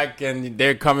going back, and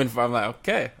they're coming from. I'm like,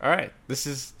 okay, all right, this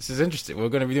is interesting. We're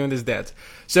going to be doing this dance.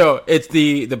 So it's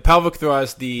the pelvic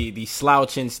thrust, the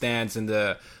slouching stance, and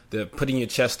the putting your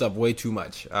chest up way too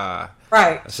much.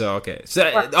 Right. So, okay.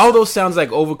 So, all those sounds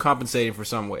like overcompensating for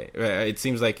some way. It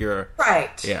seems like you're...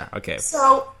 Right. Yeah, okay.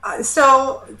 So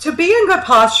to be in good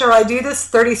posture, I do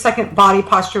this 30-second body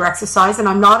posture exercise, and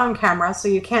I'm not on camera, so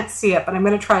you can't see it, but I'm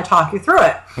going to try to talk you through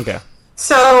it. Okay.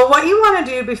 So what you want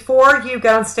to do before you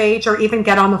get on stage or even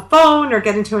get on the phone or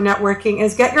get into a networking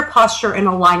is get your posture in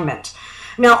alignment.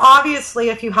 Now, obviously,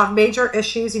 if you have major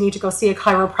issues, you need to go see a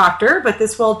chiropractor, but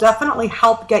this will definitely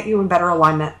help get you in better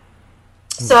alignment.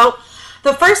 So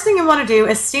the first thing you want to do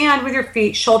is stand with your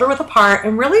feet shoulder width apart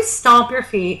and really stomp your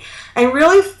feet and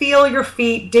really feel your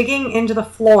feet digging into the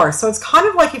floor. So it's kind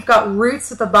of like you've got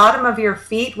roots at the bottom of your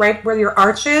feet, right where your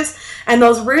arch is, and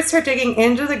those roots are digging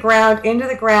into the ground, into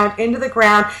the ground, into the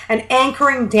ground, and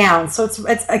anchoring down. So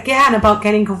it's again about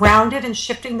getting grounded and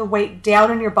shifting the weight down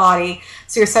in your body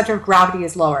so your center of gravity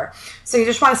is lower. So you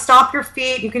just want to stomp your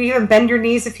feet. You can even bend your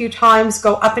knees a few times,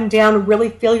 go up and down, and really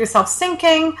feel yourself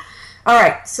sinking. All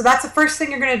right, so that's the first thing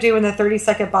you're going to do in the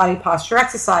 30-second body posture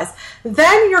exercise.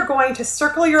 Then you're going to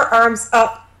circle your arms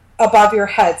up above your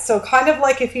head. So kind of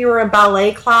like if you were in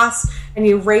ballet class and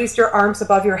you raised your arms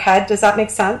above your head. Does that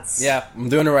make sense? Yeah, I'm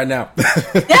doing it right now.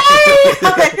 Yay!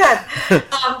 Okay, good.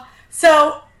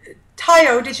 So,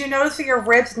 Tayo, did you notice that your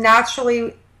ribs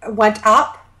naturally went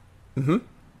up? Mm-hmm.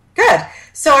 Good.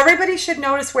 So everybody should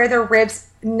notice where their ribs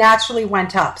naturally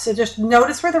went up. So just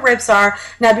notice where the ribs are.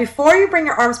 Now, before you bring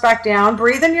your arms back down,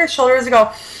 breathe into your shoulders and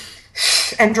go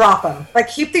and drop them. Like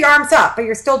keep the arms up, but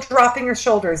you're still dropping your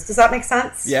shoulders. Does that make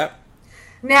sense? Yep.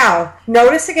 Now,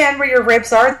 notice again where your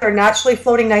ribs are. They're naturally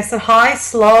floating nice and high.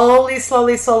 Slowly,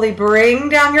 slowly, slowly bring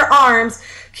down your arms,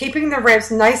 keeping the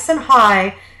ribs nice and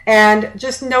high, and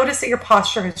just notice that your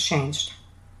posture has changed.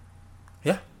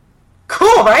 Yeah.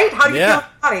 Cool, right? How do you feel in your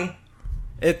body?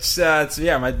 It's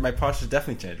my posture's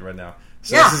definitely changed right now.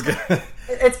 So yeah. This is good.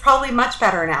 It's probably much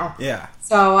better now. Yeah.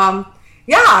 So,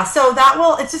 so that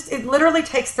will, it literally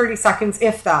takes 30 seconds,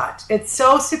 if that. It's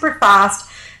so super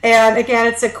fast. And again,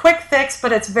 it's a quick fix,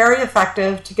 but it's very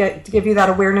effective to give you that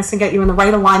awareness and get you in the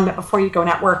right alignment before you go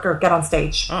network or get on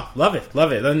stage. Oh, love it.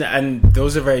 And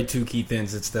those are very two key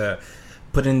things. It's the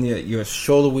put in your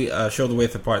shoulder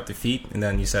width apart the feet, and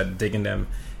then you said digging them,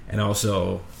 and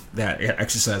also that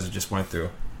exercise we just went through.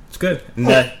 It's good, and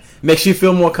that makes you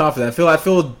feel more confident. I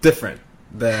feel different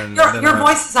than your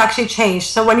voice has actually changed.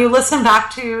 So when you listen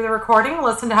back to the recording,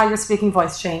 listen to how your speaking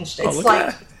voice changed. It's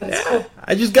cool.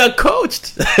 I just got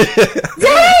coached.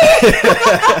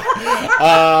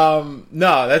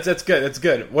 No, that's good. That's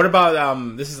good. What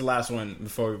about this is the last one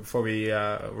before we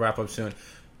wrap up soon.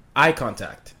 Eye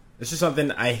contact. This is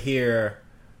something I hear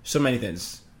so many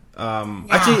things.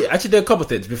 Actually, there are a couple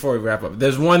things before we wrap up.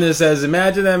 There's one that says,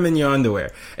 "Imagine them in your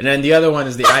underwear," and then the other one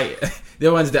is the eye. The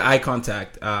other one's the eye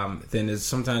contact thing. Is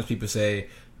sometimes people say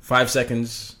 5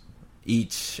 seconds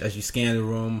each as you scan the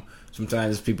room.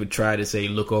 Sometimes people try to say,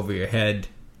 "Look over your head."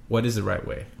 What is the right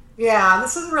way? Yeah,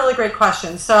 this is a really great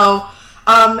question. So,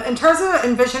 in terms of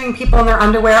envisioning people in their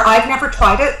underwear, I've never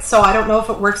tried it, so I don't know if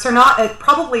it works or not. It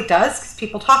probably does because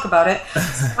people talk about it.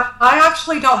 I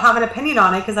actually don't have an opinion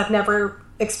on it because I've never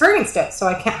experienced it, so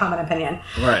I can't have an opinion.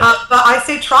 Right. But I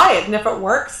say try it, and if it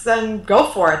works, then go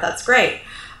for it. That's great.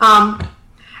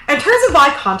 In terms of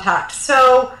eye contact,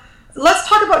 so let's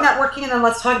talk about networking, and then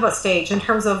let's talk about stage in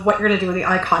terms of what you're going to do with the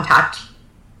eye contact.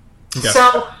 Okay.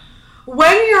 So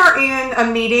when you're in a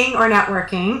meeting or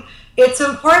networking, it's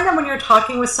important that when you're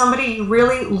talking with somebody, you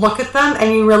really look at them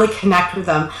and you really connect with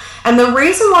them. And the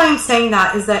reason why I'm saying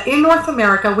that is that in North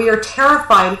America, we are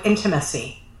terrified of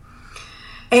intimacy.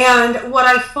 And what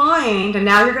I find, and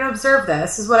now you're going to observe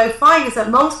this, is what I find is that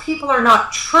most people are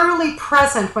not truly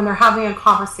present when they're having a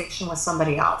conversation with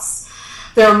somebody else.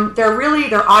 They're really,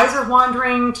 their eyes are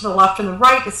wandering to the left and the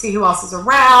right to see who else is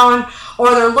around,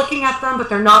 or they're looking at them, but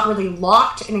they're not really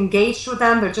locked and engaged with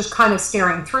them. They're just kind of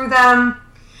staring through them.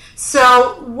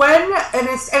 So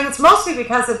it's mostly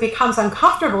because it becomes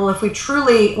uncomfortable if we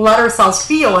truly let ourselves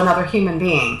feel another human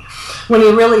being, when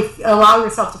you really allow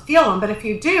yourself to feel them. But if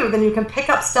you do, then you can pick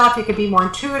up stuff, you could be more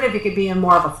intuitive, you could be in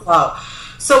more of a flow.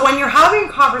 So when you're having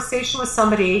a conversation with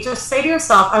somebody, just say to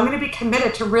yourself, I'm going to be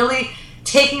committed to really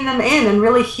taking them in and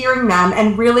really hearing them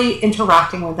and really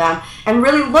interacting with them and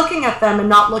really looking at them and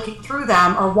not looking through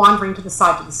them or wandering to the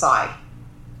side.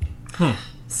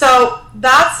 So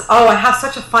that's, I have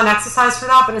such a fun exercise for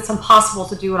that, but it's impossible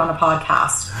to do it on a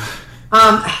podcast.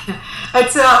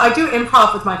 I do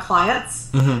improv with my clients.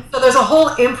 So there's a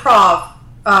whole improv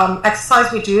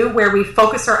exercise we do where we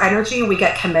focus our energy and we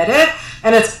get committed,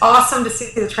 and it's awesome to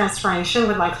see the transformation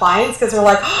with my clients because they're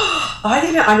like, I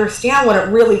didn't understand what it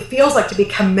really feels like to be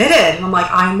committed. And I'm like,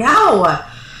 I know. I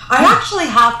actually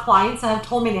have clients that have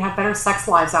told me they have better sex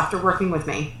lives after working with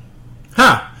me.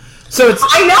 So it's,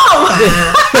 I know.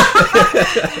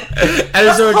 and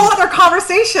That's a whole other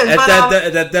conversation.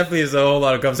 But, that definitely is a whole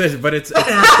lot of conversation. But it's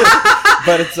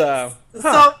So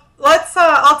let's.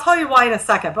 I'll tell you why in a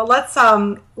second. But let's.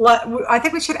 I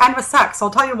think we should end with sex. I'll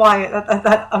tell you why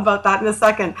about that in a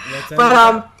second.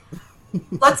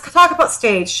 Let's talk about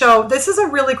stage. So this is a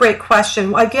really great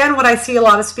question. Again, what I see a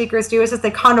lot of speakers do is that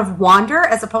they kind of wander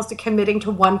as opposed to committing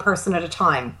to one person at a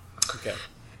time. Okay.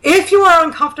 If you are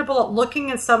uncomfortable at looking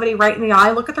at somebody right in the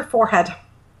eye, look at their forehead.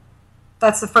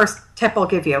 That's the first tip I'll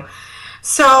give you.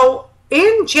 So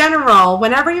in general,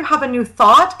 whenever you have a new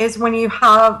thought is when you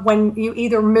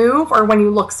either move or when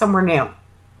you look somewhere new.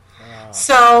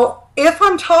 So if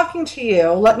I'm talking to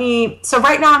you, so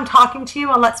right now I'm talking to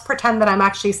you and let's pretend that I'm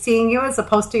actually seeing you as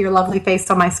opposed to your lovely face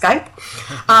on my Skype.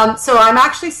 So I'm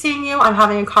actually seeing you, I'm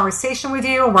having a conversation with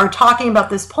you, and we're talking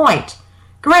about this point.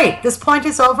 Great, this point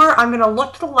is over. I'm going to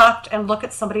look to the left and look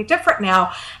at somebody different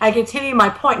now and continue my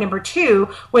point number 2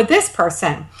 with this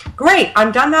person. Great,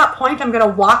 I'm done that point. I'm going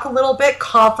to walk a little bit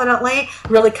confidently,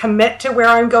 really commit to where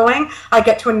I'm going. I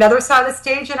get to another side of the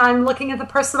stage and I'm looking at the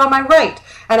person on my right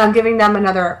and I'm giving them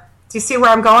another. Do you see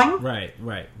where I'm going? Right.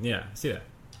 Yeah, I see that.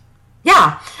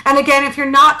 Yeah, and again, if you're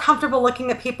not comfortable looking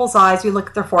at people's eyes, you look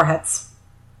at their foreheads.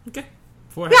 Okay,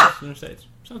 foreheads on their stage.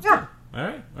 Sounds good.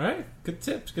 All right. Good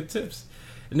tips.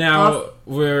 Now,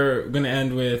 we're going to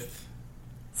end with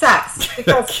sex,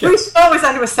 because we should always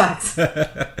end with sex. All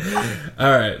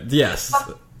right, yes.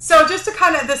 So just to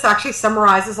kind of, this actually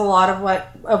summarizes a lot of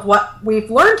what we've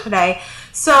learned today.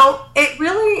 So it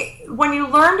really, when you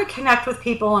learn to connect with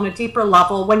people on a deeper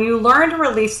level, when you learn to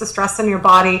release the stress in your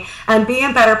body and be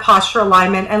in better posture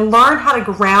alignment and learn how to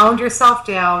ground yourself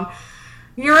down,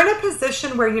 you're in a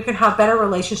position where you can have better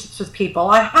relationships with people.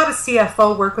 I had a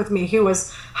CFO work with me who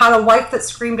had a wife that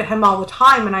screamed at him all the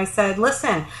time. And I said,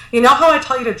 listen, you know how I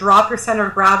tell you to drop your center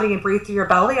of gravity and breathe through your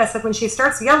belly? I said, when she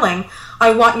starts yelling,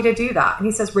 I want you to do that. And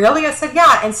he says, really? I said,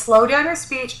 yeah. And slow down her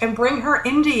speech and bring her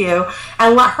into you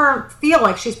and let her feel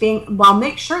like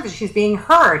make sure that she's being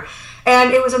heard.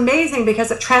 And it was amazing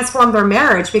because it transformed their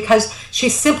marriage because she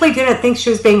simply didn't think she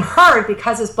was being heard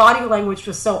because his body language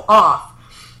was so off.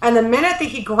 And the minute that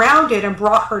he grounded and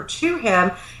brought her to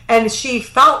him and she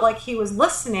felt like he was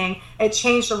listening, it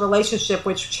changed the relationship,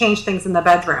 which changed things in the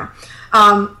bedroom,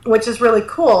 which is really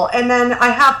cool. And then I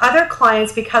have other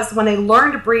clients because when they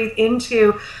learn to breathe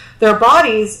into their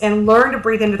bodies and learn to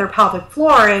breathe into their pelvic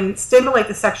floor and stimulate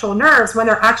the sexual nerves when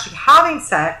they're actually having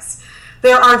sex,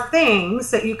 there are things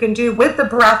that you can do with the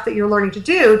breath that you're learning to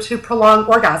do to prolong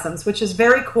orgasms, which is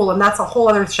very cool. And that's a whole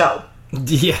other show.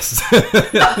 Yes.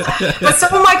 But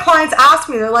some of my clients ask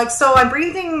me, they're like, so I'm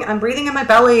breathing in my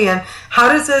belly, and how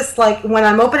does this, like, when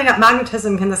I'm opening up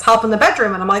magnetism, can this help in the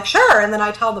bedroom? And I'm like, sure. And then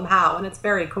I tell them how, and it's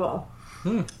very cool.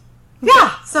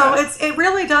 Yeah, so it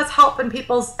really does help in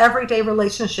people's everyday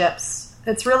relationships.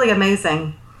 It's really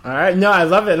amazing. All right, no, I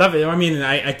love it. I mean,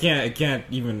 I can't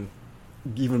even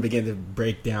begin to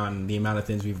break down the amount of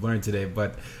things we've learned today.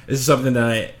 But this is something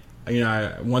that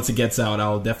once it gets out,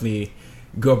 I'll definitely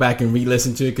go back and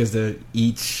re-listen to it because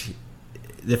each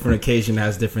different occasion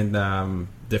has different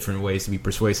ways to be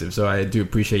persuasive. So I do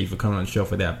appreciate you for coming on the show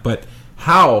for that. But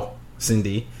how,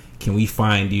 Cindy, can we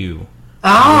find you?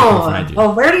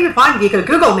 Well, where do you find me? You could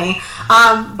Google me,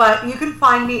 but you can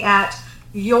find me at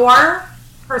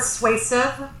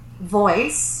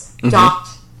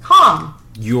yourpersuasivevoice.com.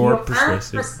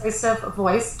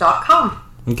 Yourpersuasivevoice.com.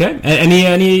 Okay.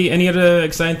 Any other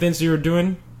exciting things you're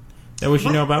doing that we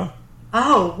should know about?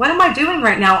 Oh, what am I doing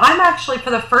right now? I'm actually,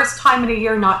 for the first time in a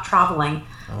year, not traveling.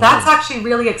 That's actually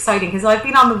really exciting because I've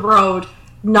been on the road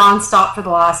nonstop for the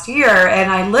last year,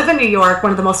 and I live in New York,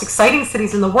 one of the most exciting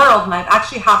cities in the world, and I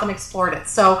actually haven't explored it.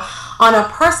 So on a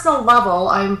personal level,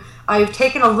 I've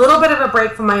taken a little bit of a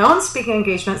break from my own speaking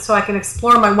engagement so I can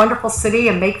explore my wonderful city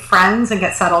and make friends and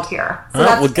get settled here.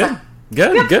 So good.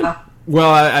 Well,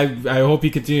 I hope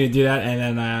you continue to do that, and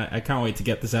then I can't wait to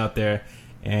get this out there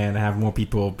and have more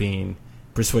people being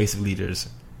persuasive leaders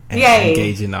and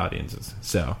engaging audiences.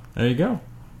 So there you go.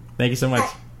 Thank you so much.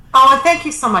 Oh, and thank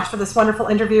you so much for this wonderful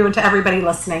interview, and to everybody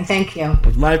listening. Thank you.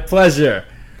 My pleasure.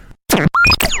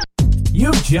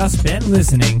 You've just been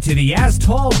listening to the As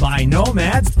Told by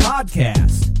Nomads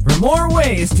podcast. For more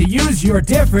ways to use your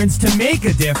difference to make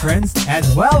a difference,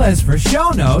 as well as for show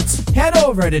notes, head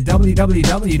over to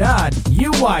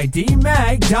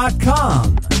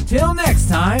www.uydmag.com. Till next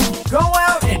time, go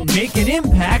out and make an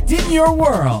impact in your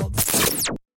world.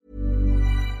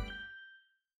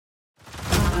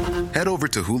 Head over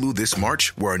to Hulu this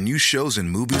March, where our new shows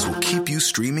and movies will keep you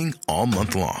streaming all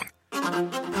month long.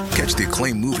 Catch the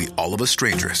acclaimed movie All of Us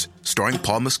Strangers, starring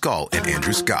Paul Mescal and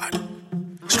Andrew Scott.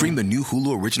 Stream the new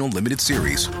Hulu original limited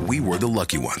series We Were the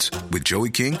Lucky Ones with Joey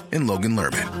King and Logan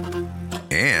Lerman.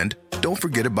 And don't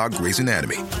forget about Grey's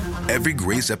Anatomy. Every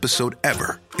Grey's episode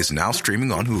ever is now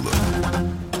streaming on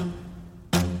Hulu.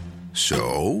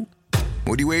 So,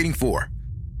 what are you waiting for?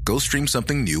 Go stream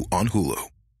something new on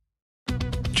Hulu.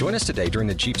 Join us today during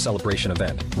the Jeep Celebration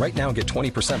event. Right now, get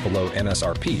 20% below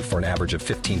MSRP for an average of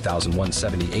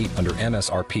 $15,178 under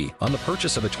MSRP on the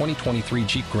purchase of a 2023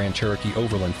 Jeep Grand Cherokee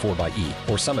Overland 4xE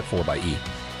or Summit 4xE.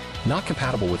 Not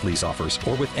compatible with lease offers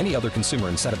or with any other consumer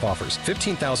incentive offers.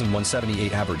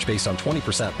 $15,178 average based on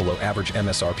 20% below average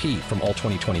MSRP from all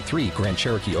 2023 Grand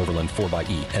Cherokee Overland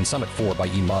 4xE and Summit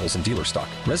 4xE models in dealer stock.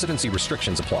 Residency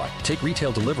restrictions apply. Take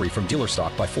retail delivery from dealer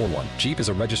stock by 4/1. Jeep is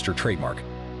a registered trademark.